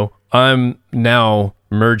scenario, I'm now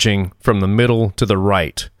merging from the middle to the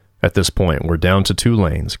right. At this point, we're down to 2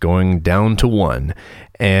 lanes, going down to 1.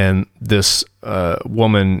 And this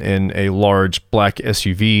woman in a large black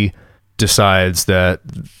SUV decides that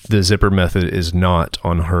the zipper method is not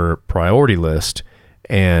on her priority list.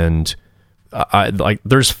 And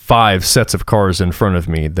there's 5 sets of cars in front of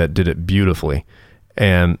me that did it beautifully.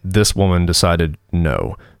 And this woman decided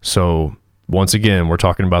no. So once again, we're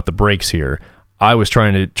talking about the brakes here. I was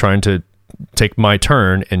trying to take my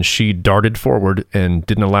turn, and she darted forward and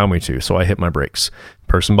didn't allow me to, so I hit my brakes.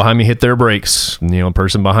 Person behind me hit their brakes,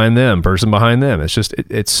 person behind them. It's just,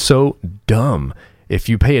 it's so dumb. If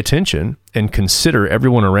you pay attention and consider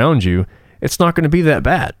everyone around you, it's not going to be that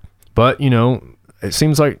bad. But, it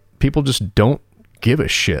seems like people just don't give a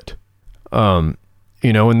shit. And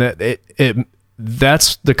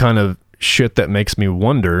that's the kind of shit that makes me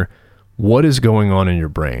wonder, what is going on in your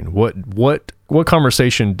brain? What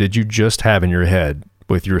conversation did you just have in your head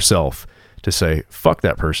with yourself to say, fuck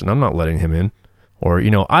that person, I'm not letting him in? Or,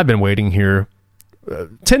 I've been waiting here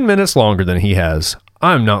 10 minutes longer than he has,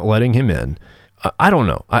 I'm not letting him in. I don't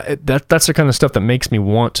know. That's the kind of stuff that makes me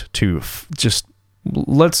want to just,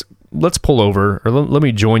 let's pull over, or let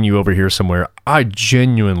me join you over here somewhere. I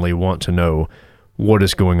genuinely want to know what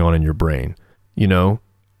is going on in your brain.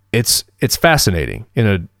 It's fascinating in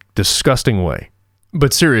a disgusting way.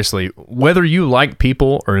 But seriously, whether you like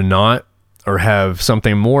people or not, or have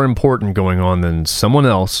something more important going on than someone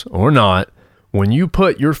else or not, when you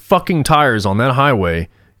put your fucking tires on that highway,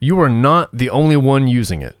 you are not the only one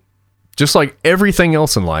using it. Just like everything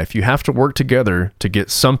else in life, you have to work together to get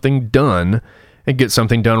something done and get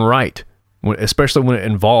something done right, especially when it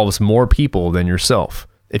involves more people than yourself.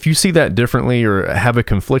 If you see that differently or have a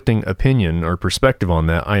conflicting opinion or perspective on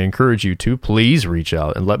that, I encourage you to please reach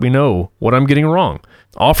out and let me know what I'm getting wrong.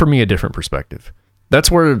 Offer me a different perspective. That's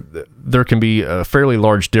where there can be a fairly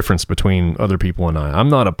large difference between other people and I. I'm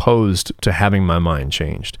not opposed to having my mind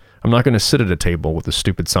changed. I'm not going to sit at a table with a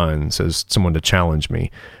stupid sign that says someone to challenge me.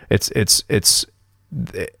 It's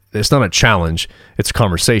not a challenge. It's a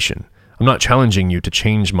conversation. I'm not challenging you to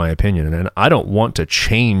change my opinion, and I don't want to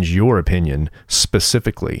change your opinion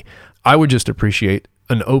specifically. I would just appreciate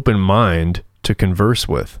an open mind to converse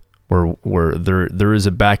with, where there is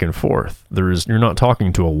a back and forth. You're not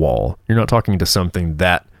talking to a wall. You're not talking to something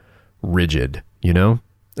that rigid, you know?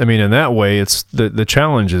 I mean, in that way, it's the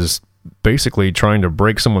challenge is basically trying to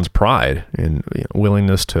break someone's pride and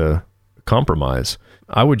willingness to compromise.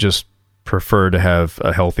 I would just prefer to have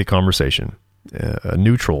a healthy conversation, a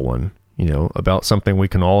neutral one, about something we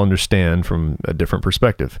can all understand from a different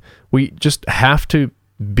perspective. We just have to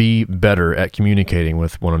be better at communicating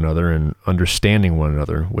with one another and understanding one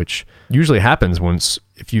another, which usually happens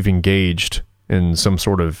if you've engaged in some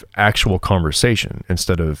sort of actual conversation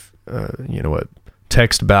instead of a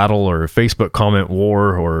text battle or a Facebook comment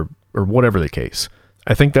war or whatever the case.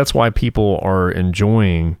 I think that's why people are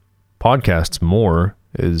enjoying podcasts more,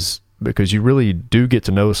 is because you really do get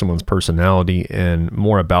to know someone's personality and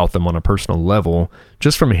more about them on a personal level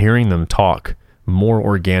just from hearing them talk more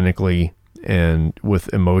organically and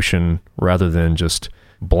with emotion rather than just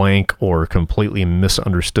blank or completely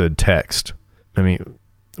misunderstood text. I mean,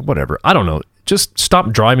 whatever. I don't know. Just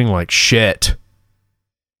stop driving like shit.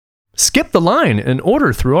 Skip the line and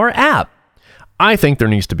order through our app. I think there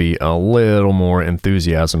needs to be a little more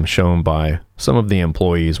enthusiasm shown by some of the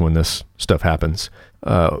employees when this stuff happens.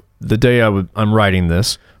 The day I'm writing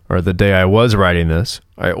this, or the day I was writing this,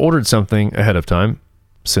 I ordered something ahead of time,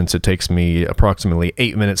 since it takes me approximately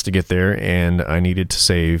 8 minutes to get there and I needed to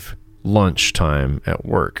save lunch time at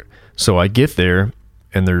work. So I get there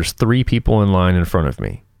and there's 3 people in line in front of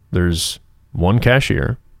me. There's one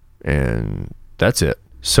cashier and that's it.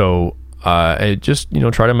 So I just,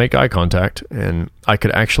 try to make eye contact, and I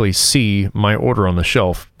could actually see my order on the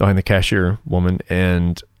shelf behind the cashier woman,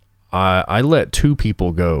 and I let 2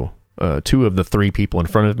 people go. 2 of the 3 people in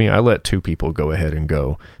front of me, I let 2 people go ahead and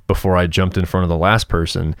go before I jumped in front of the last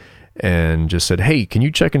person and just said, "Hey, can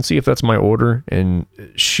you check and see if that's my order?" And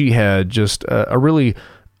she had just a really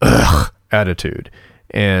attitude.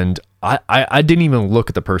 And I didn't even look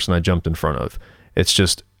at the person I jumped in front of. It's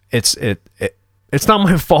just, it's not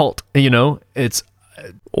my fault, it's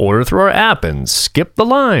order through our app and skip the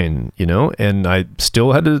line, and I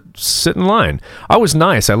still had to sit in line. I was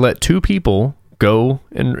nice. I let 2 people go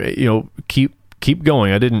and keep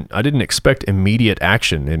going. I didn't expect immediate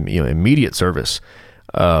action and immediate service,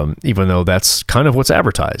 even though that's kind of what's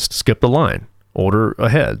advertised. Skip the line, order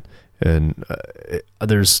ahead, and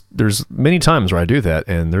there's many times where I do that,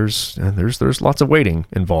 and there's lots of waiting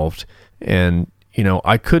involved, and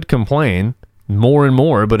I could complain more and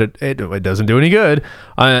more, but it doesn't do any good.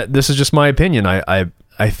 This is just my opinion.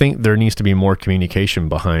 I think there needs to be more communication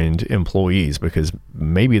behind employees, because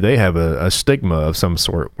maybe they have a stigma of some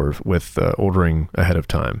sort with ordering ahead of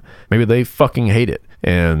time. Maybe they fucking hate it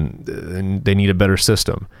and they need a better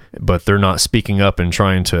system, but they're not speaking up and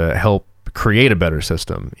trying to help create a better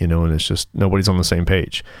system, and it's just nobody's on the same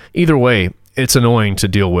page. Either way, it's annoying to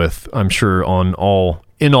deal with, I'm sure,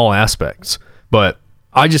 in all aspects, but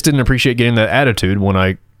I just didn't appreciate getting that attitude when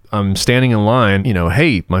I'm standing in line,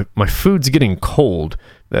 hey, my food's getting cold.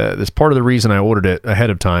 That's part of the reason I ordered it ahead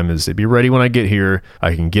of time, is to be ready when I get here.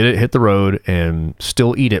 I can get it, hit the road, and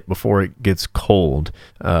still eat it before it gets cold.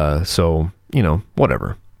 So,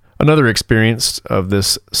 whatever. Another experience of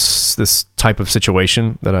this type of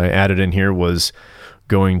situation that I added in here was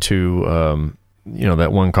going to,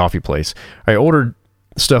 that one coffee place. I ordered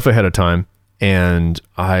stuff ahead of time, and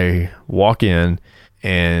I walk in,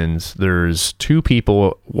 and there's 2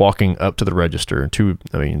 people walking up to the register.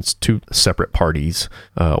 It's 2 separate parties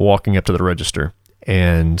walking up to the register.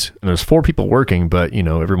 And there's 4 people working, but,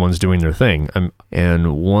 everyone's doing their thing.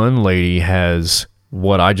 And one lady has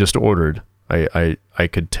what I just ordered. I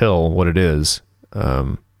could tell what it is.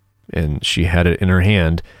 And she had it in her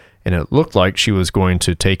hand, and it looked like she was going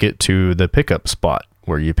to take it to the pickup spot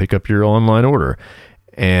where you pick up your online order.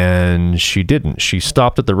 And she didn't. She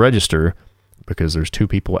stopped at the register, because there's 2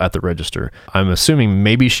 people at the register. I'm assuming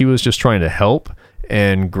maybe she was just trying to help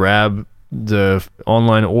and grab the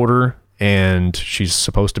online order, and she's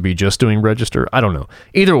supposed to be just doing register. I don't know.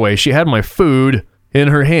 Either way, she had my food in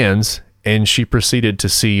her hands, and she proceeded to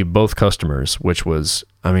see both customers, which was,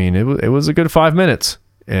 it was a good 5 minutes.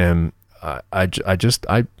 And I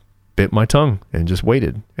bit my tongue and just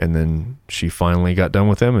waited. And then she finally got done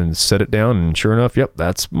with them and set it down. And sure enough, yep,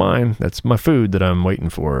 that's mine. That's my food that I'm waiting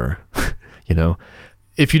for.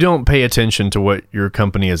 if you don't pay attention to what your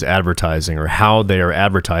company is advertising or how they are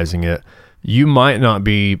advertising it, you might not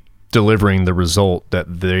be delivering the result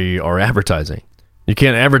that they are advertising. You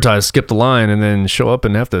can't advertise, skip the line, and then show up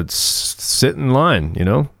and have to sit in line.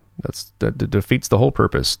 That defeats the whole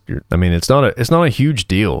purpose. It's not a huge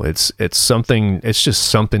deal. It's just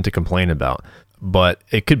something to complain about, but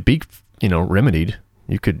it could be remedied.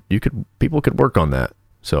 People could work on that.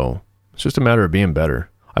 So it's just a matter of being better.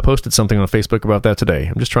 I posted something on Facebook about that today.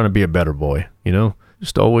 I'm just trying to be a better boy,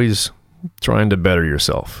 just always trying to better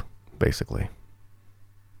yourself, basically.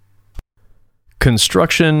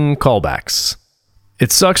 Construction callbacks.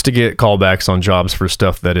 It sucks to get callbacks on jobs for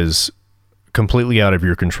stuff that is completely out of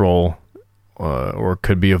your control, or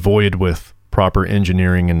could be avoided with proper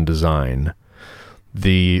engineering and design.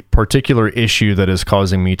 The particular issue that is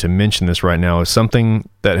causing me to mention this right now is something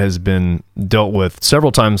that has been dealt with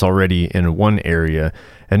several times already in one area,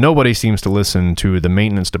 and nobody seems to listen to the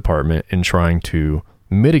maintenance department in trying to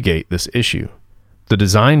mitigate this issue. The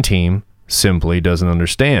design team simply doesn't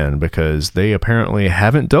understand because they apparently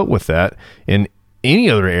haven't dealt with that in any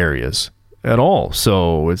other areas at all.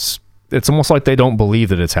 So it's almost like they don't believe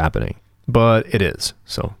that it's happening, but it is.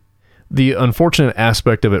 So the unfortunate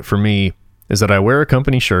aspect of it for me is that I wear a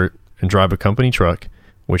company shirt and drive a company truck,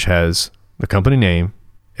 which has the company name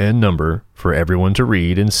and number for everyone to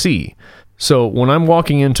read and see. So when I'm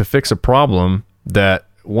walking in to fix a problem that,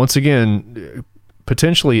 once again,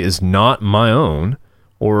 potentially is not my own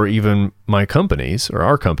or even my company's or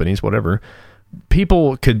our company's, whatever,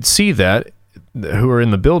 people could see that who are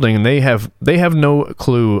in the building, and they have no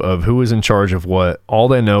clue of who is in charge of what. All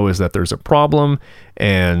they know is that there's a problem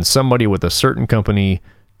and somebody with a certain company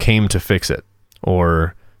came to fix it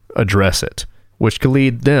or address it, which could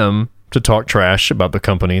lead them to talk trash about the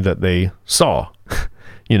company that they saw,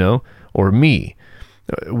 or me,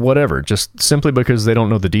 whatever, just simply because they don't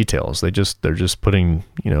know the details. They're just putting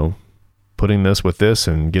this with this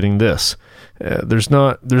and getting this. There's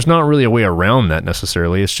not really a way around that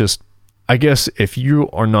necessarily. It's just, I guess, if you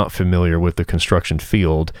are not familiar with the construction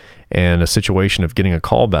field and a situation of getting a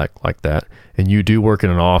call back like that, and you do work in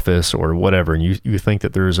an office or whatever, and you think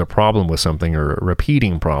that there is a problem with something or a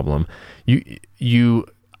repeating problem,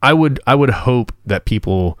 I would hope that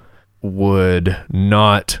people would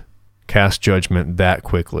not cast judgment that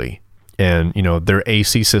quickly. And, their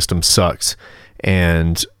AC system sucks,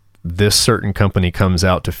 and this certain company comes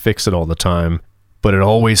out to fix it all the time, but it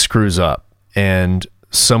always screws up. And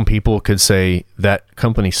some people could say that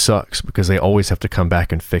company sucks because they always have to come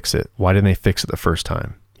back and fix it. Why didn't they fix it the first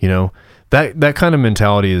time? That kind of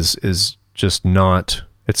mentality is just not,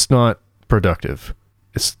 it's not productive.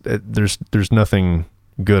 There's nothing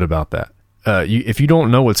good about that. If you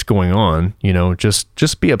don't know what's going on,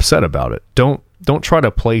 just be upset about it. Don't try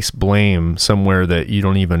to place blame somewhere that you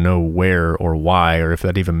don't even know where or why, or if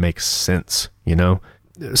that even makes sense.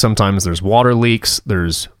 Sometimes there's water leaks,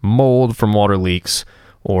 there's mold from water leaks,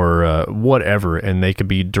 or whatever, and they could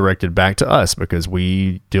be directed back to us because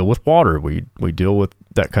we deal with water, we deal with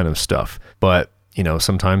that kind of stuff. But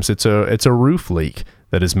sometimes it's a roof leak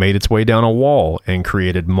that has made its way down a wall and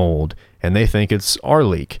created mold, and they think it's our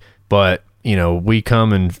leak. But we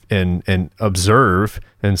come and observe,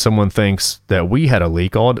 and someone thinks that we had a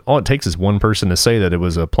leak. All it takes is one person to say that it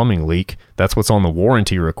was a plumbing leak. That's what's on the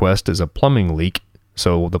warranty request, is a plumbing leak.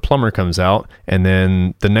 So the plumber comes out, and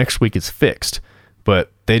then the next week it's fixed.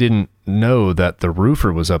 But they didn't know that the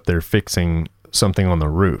roofer was up there fixing something on the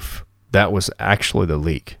roof. That was actually the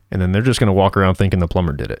leak. And then they're just going to walk around thinking the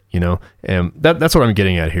plumber did it, And that's what I'm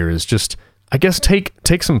getting at here, is just, I guess,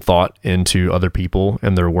 take some thought into other people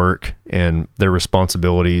and their work and their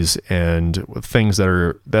responsibilities and things that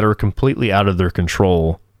are completely out of their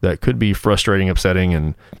control that could be frustrating, upsetting,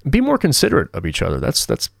 and be more considerate of each other.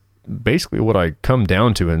 That's basically what I come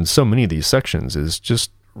down to in so many of these sections, is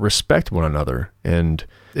just respect one another. And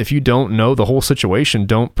if you don't know the whole situation,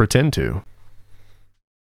 don't pretend to.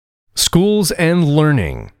 Schools and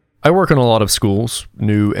learning. I work in a lot of schools,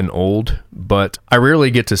 new and old, but I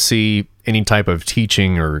rarely get to see any type of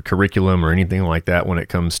teaching or curriculum or anything like that when it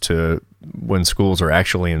comes to when schools are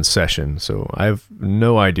actually in session. So I have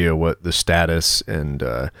no idea what the status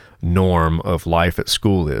and norm of life at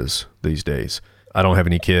school is these days. I don't have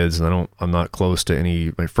any kids, and I'm not close to any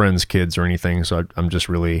of my friends' kids or anything, so I'm just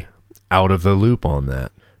really out of the loop on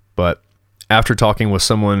that. But after talking with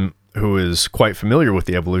someone who is quite familiar with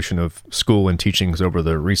the evolution of school and teachings over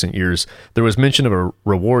the recent years, there was mention of a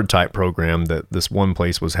reward type program that this one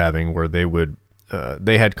place was having, where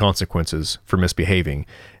they had consequences for misbehaving,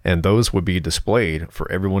 and those would be displayed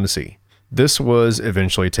for everyone to see. This was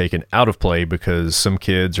eventually taken out of play because some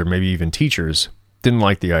kids, or maybe even teachers, didn't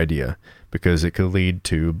like the idea because it could lead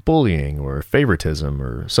to bullying or favoritism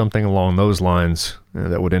or something along those lines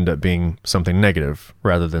that would end up being something negative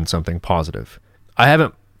rather than something positive. I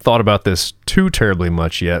haven't thought about this too terribly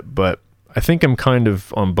much yet, but I think I'm kind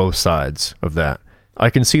of on both sides of that. I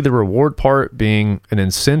can see the reward part being an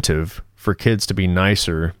incentive for kids to be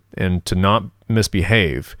nicer and to not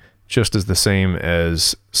misbehave, just as the same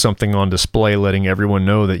as something on display letting everyone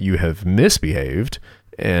know that you have misbehaved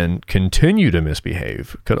and continue to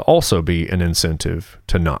misbehave could also be an incentive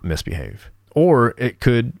to not misbehave. Or it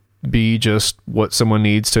could be just what someone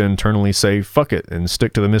needs to internally say, fuck it, and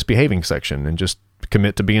stick to the misbehaving section and just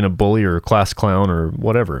commit to being a bully or a class clown or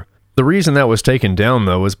whatever. The reason that was taken down,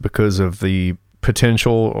 though, was because of the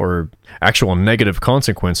potential or actual negative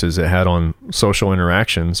consequences it had on social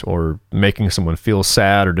interactions or making someone feel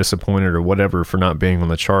sad or disappointed or whatever for not being on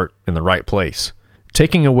the chart in the right place.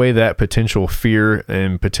 Taking away that potential fear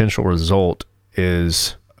and potential result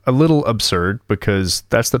is a little absurd because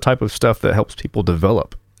that's the type of stuff that helps people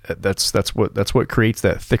develop. That's what creates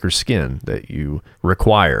that thicker skin that you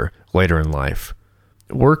require later in life.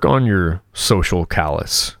 Work on your social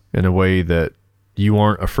callus in a way that you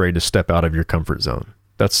aren't afraid to step out of your comfort zone.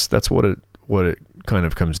 That's what it kind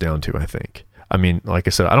of comes down to, I think. I mean, like I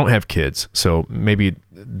said, I don't have kids, so maybe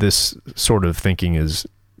this sort of thinking is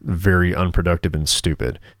very unproductive and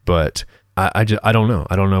stupid, but I don't know.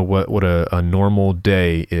 I don't know what a normal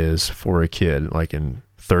day is for a kid, like in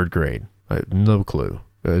third grade. I have no clue.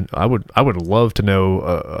 I would love to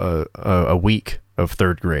know a week of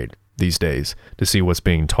third grade these days to see what's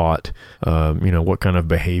being taught, what kind of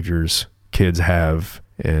behaviors kids have,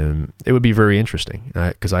 and it would be very interesting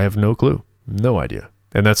because I have no clue, no idea.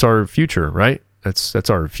 And that's our future, right? That's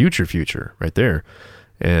our future right there.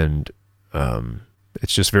 And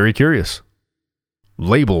it's just very curious.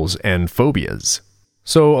 Labels and phobias.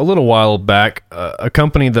 So a little while back, a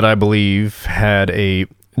company that I believe had a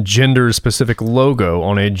gender-specific logo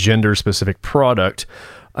on a gender-specific product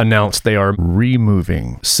announced they are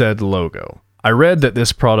removing said logo. I read that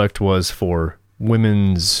this product was for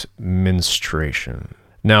women's menstruation.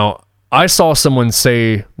 Now, I saw someone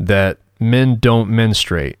say that men don't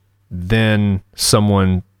menstruate, then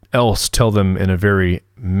someone else tell them in a very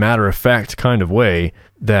matter-of-fact kind of way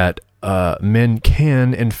that men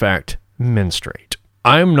can, in fact, menstruate.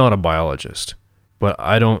 I'm not a biologist, but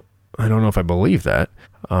I don't know if I believe that.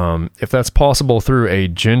 If that's possible through a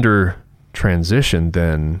gender transition,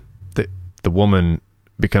 then the woman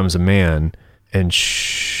becomes a man and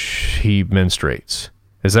he menstruates.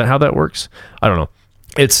 Is that how that works? I don't know.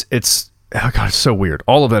 It's oh God, it's so weird.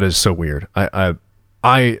 All of that is so weird. I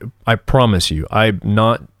promise you, I'm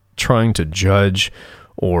not trying to judge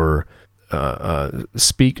or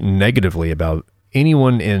speak negatively about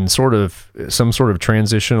anyone in some sort of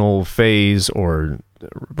transitional phase or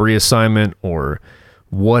reassignment or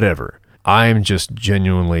whatever. I'm just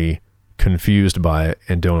genuinely confused by it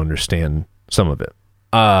and don't understand some of it.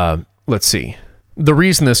 Let's see. The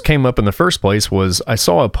reason this came up in the first place was I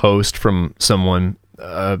saw a post from someone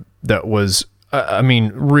that was,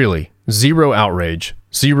 really, zero outrage,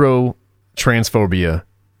 zero transphobia,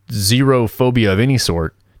 zero phobia of any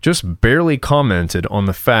sort, just barely commented on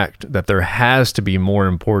the fact that there has to be more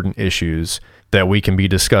important issues that we can be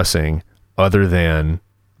discussing other than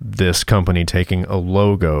this company taking a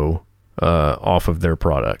logo off of their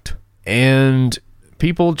product. And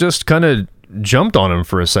people just kind of jumped on him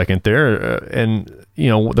for a second there. And,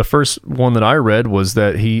 the first one that I read was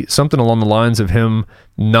that something along the lines of him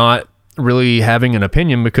not really having an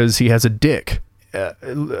opinion because he has a dick.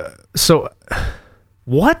 So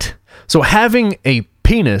what? So having a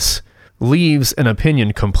penis leaves an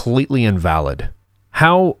opinion completely invalid.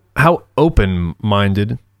 How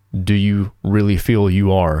open-minded do you really feel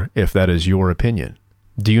you are if that is your opinion?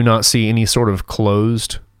 Do you not see any sort of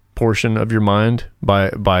closed portion of your mind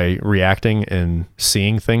by reacting and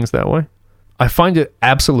seeing things that way? I find it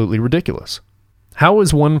absolutely ridiculous. How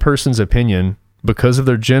is one person's opinion, because of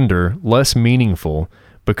their gender, less meaningful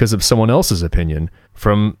because of someone else's opinion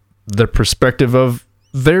from the perspective of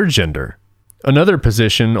their gender? Another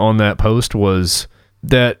position on that post was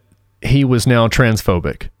that he was now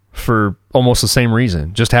transphobic for almost the same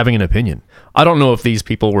reason, just having an opinion. I don't know if these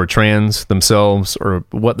people were trans themselves or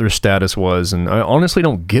what their status was, and I honestly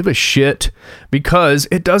don't give a shit because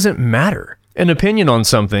it doesn't matter. An opinion on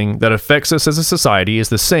something that affects us as a society is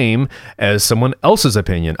the same as someone else's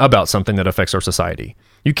opinion about something that affects our society.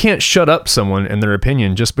 You can't shut up someone and their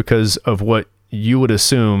opinion just because of what you would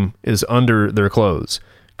assume is under their clothes,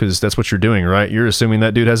 because that's what you're doing, right? You're assuming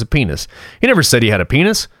that dude has a penis. He never said he had a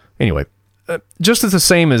penis. Anyway, just as the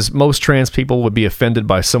same as most trans people would be offended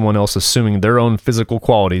by someone else assuming their own physical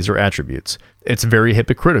qualities or attributes. It's very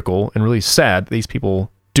hypocritical and really sad these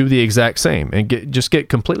people do the exact same and get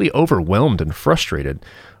completely overwhelmed and frustrated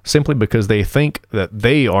simply because they think that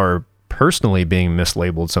they are personally being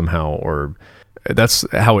mislabeled somehow, or that's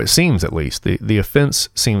how it seems, at least. The offense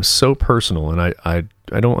seems so personal, and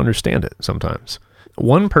I don't understand it sometimes.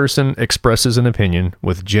 One person expresses an opinion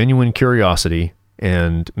with genuine curiosity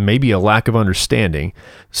and maybe a lack of understanding,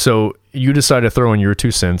 so you decide to throw in your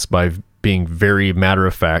 2 cents by being very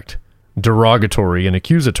matter-of-fact, derogatory, and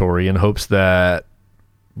accusatory in hopes that...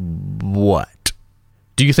 what?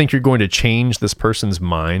 Do you think you're going to change this person's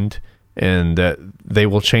mind and that they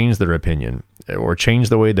will change their opinion or change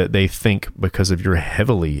the way that they think because of your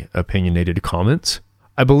heavily opinionated comments?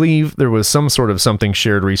 I believe there was some sort of something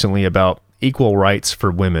shared recently about equal rights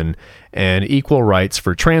for women and equal rights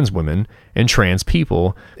for trans women and trans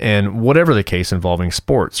people and whatever the case involving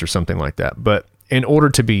sports or something like that. But in order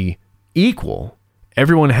to be equal,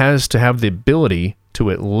 everyone has to have the ability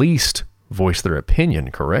to at least voice their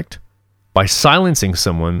opinion, correct? By silencing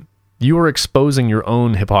someone, you are exposing your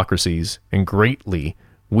own hypocrisies and greatly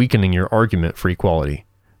weakening your argument for equality.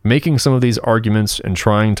 Making some of these arguments and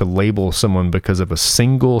trying to label someone because of a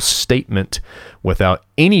single statement without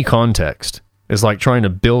any context is like trying to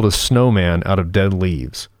build a snowman out of dead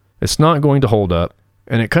leaves. It's not going to hold up,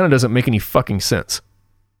 and it kind of doesn't make any fucking sense.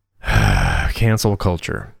 Cancel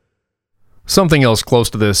culture. Something else close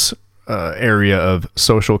to this area of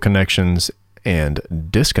social connections and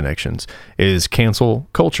disconnections is cancel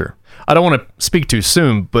culture. I don't want to speak too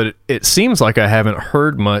soon, but it seems like I haven't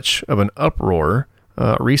heard much of an uproar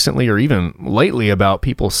recently or even lately about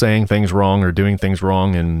people saying things wrong or doing things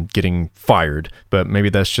wrong and getting fired, but maybe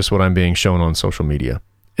that's just what I'm being shown on social media.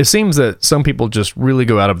 It seems that some people just really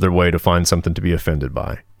go out of their way to find something to be offended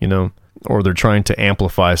by, you know, or they're trying to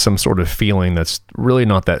amplify some sort of feeling that's really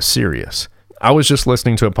not that serious. I was just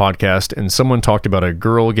listening to a podcast and someone talked about a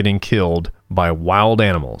girl getting killed by wild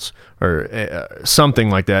animals or something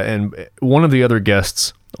like that. And one of the other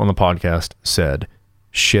guests on the podcast said,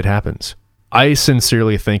 shit happens. I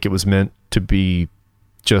sincerely think it was meant to be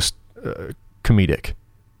just comedic,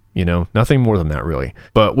 you know, nothing more than that really.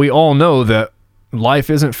 But we all know that life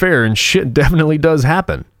isn't fair and shit definitely does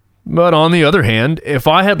happen. But on the other hand, if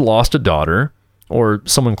I had lost a daughter or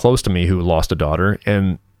someone close to me who lost a daughter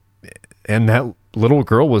and that little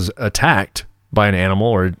girl was attacked by an animal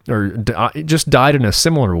or just died in a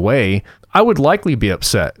similar way, I would likely be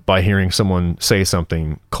upset by hearing someone say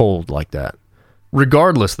something cold like that.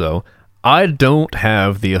 Regardless, though, I don't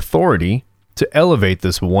have the authority to elevate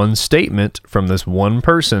this one statement from this one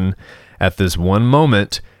person at this one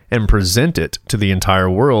moment and present it to the entire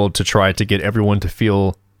world to try to get everyone to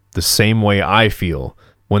feel the same way I feel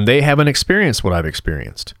when they haven't experienced what I've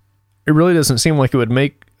experienced. It really doesn't seem like it would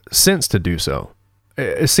make sense to do so.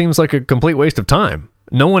 It seems like a complete waste of time.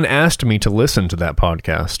 No one asked me to listen to that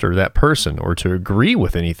podcast or that person or to agree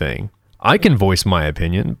with anything. I can voice my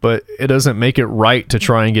opinion, but it doesn't make it right to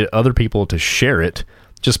try and get other people to share it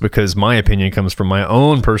just because my opinion comes from my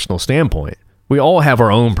own personal standpoint. We all have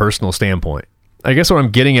our own personal standpoint. I guess what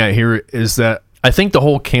I'm getting at here is that I think the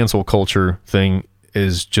whole cancel culture thing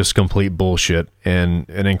is just complete bullshit and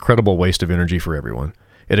an incredible waste of energy for everyone.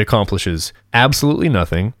 It accomplishes absolutely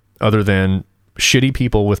nothing other than shitty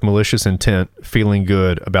people with malicious intent feeling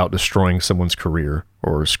good about destroying someone's career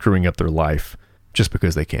or screwing up their life just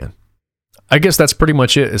because they can. I guess that's pretty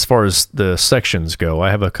much it as far as the sections go.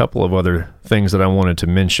 I have a couple of other things that I wanted to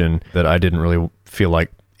mention that I didn't really feel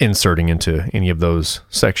like inserting into any of those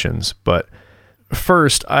sections. But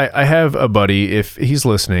first, I have a buddy, if he's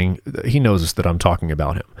listening, he knows that I'm talking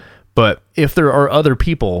about him. But if there are other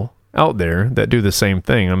people out there that do the same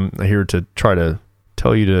thing, I'm here to try to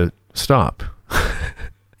tell you to stop.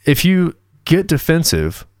 If you get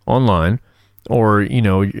defensive online or, you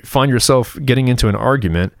know, find yourself getting into an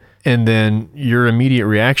argument and then your immediate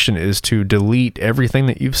reaction is to delete everything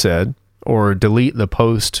that you've said or delete the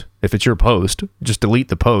post, if it's your post, just delete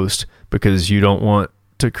the post because you don't want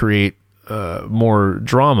to create more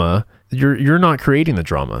drama, you're not creating the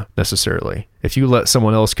drama necessarily. If you let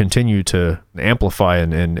someone else continue to amplify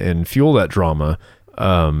and fuel that drama,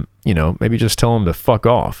 you know, maybe just tell them to fuck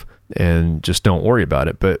off and just don't worry about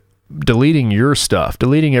it. But deleting your stuff,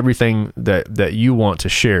 deleting everything that you want to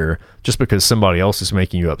share just because somebody else is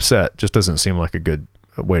making you upset just doesn't seem like a good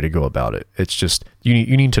way to go about it. It's just,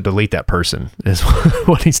 you need to delete that person is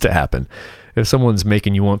what needs to happen. If someone's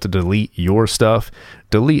making you want to delete your stuff,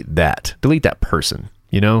 delete that person,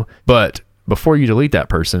 you know? But before you delete that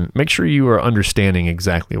person, make sure you are understanding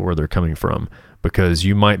exactly where they're coming from, because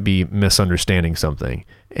you might be misunderstanding something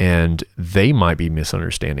and they might be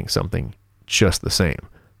misunderstanding something just the same.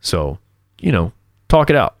 So, talk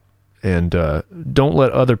it out, and don't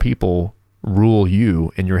let other people rule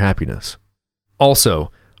you and your happiness.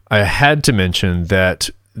 Also, I had to mention that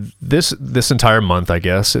this entire month, I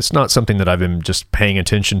guess, it's not something that I've been just paying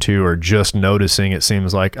attention to or just noticing. It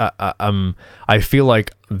seems like I feel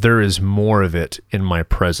like there is more of it in my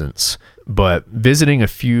presence. But visiting a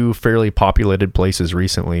few fairly populated places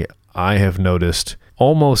recently, I have noticed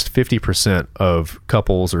almost 50% of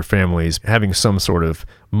couples or families having some sort of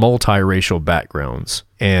multiracial backgrounds.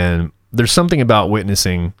 And there's something about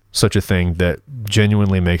witnessing such a thing that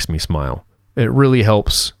genuinely makes me smile. It really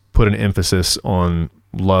helps put an emphasis on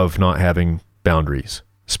love not having boundaries,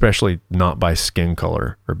 especially not by skin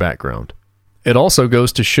color or background. It also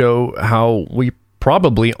goes to show how we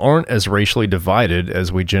probably aren't as racially divided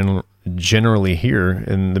as we generally hear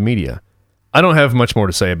in the media. I don't have much more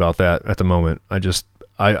to say about that at the moment.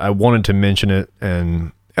 I wanted to mention it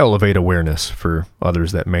and elevate awareness for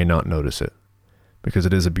others that may not notice it, because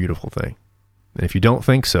it is a beautiful thing. And if you don't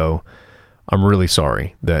think so, I'm really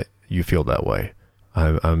sorry that you feel that way.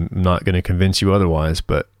 I'm not going to convince you otherwise,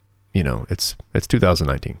 but it's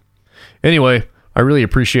 2019. Anyway, I really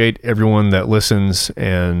appreciate everyone that listens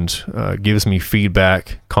and gives me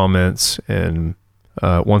feedback, comments, and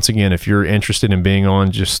once again, if you're interested in being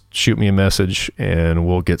on, just shoot me a message and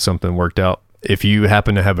we'll get something worked out. If you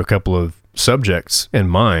happen to have a couple of subjects in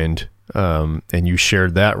mind, and you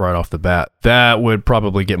shared that right off the bat, that would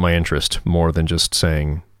probably get my interest more than just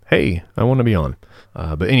saying, hey, I want to be on.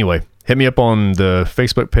 But anyway, hit me up on the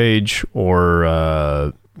Facebook page, or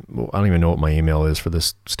I don't even know what my email is for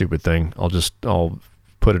this stupid thing. I'll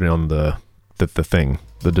put it on the thing,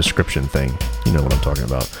 the description thing. You know what I'm talking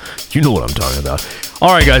about. You know what I'm talking about. All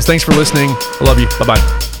right, guys, thanks for listening. I love you. Bye-bye.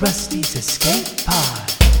 Rusty's Escape Pod.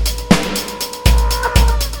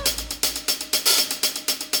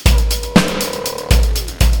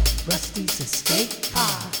 Rusty's Escape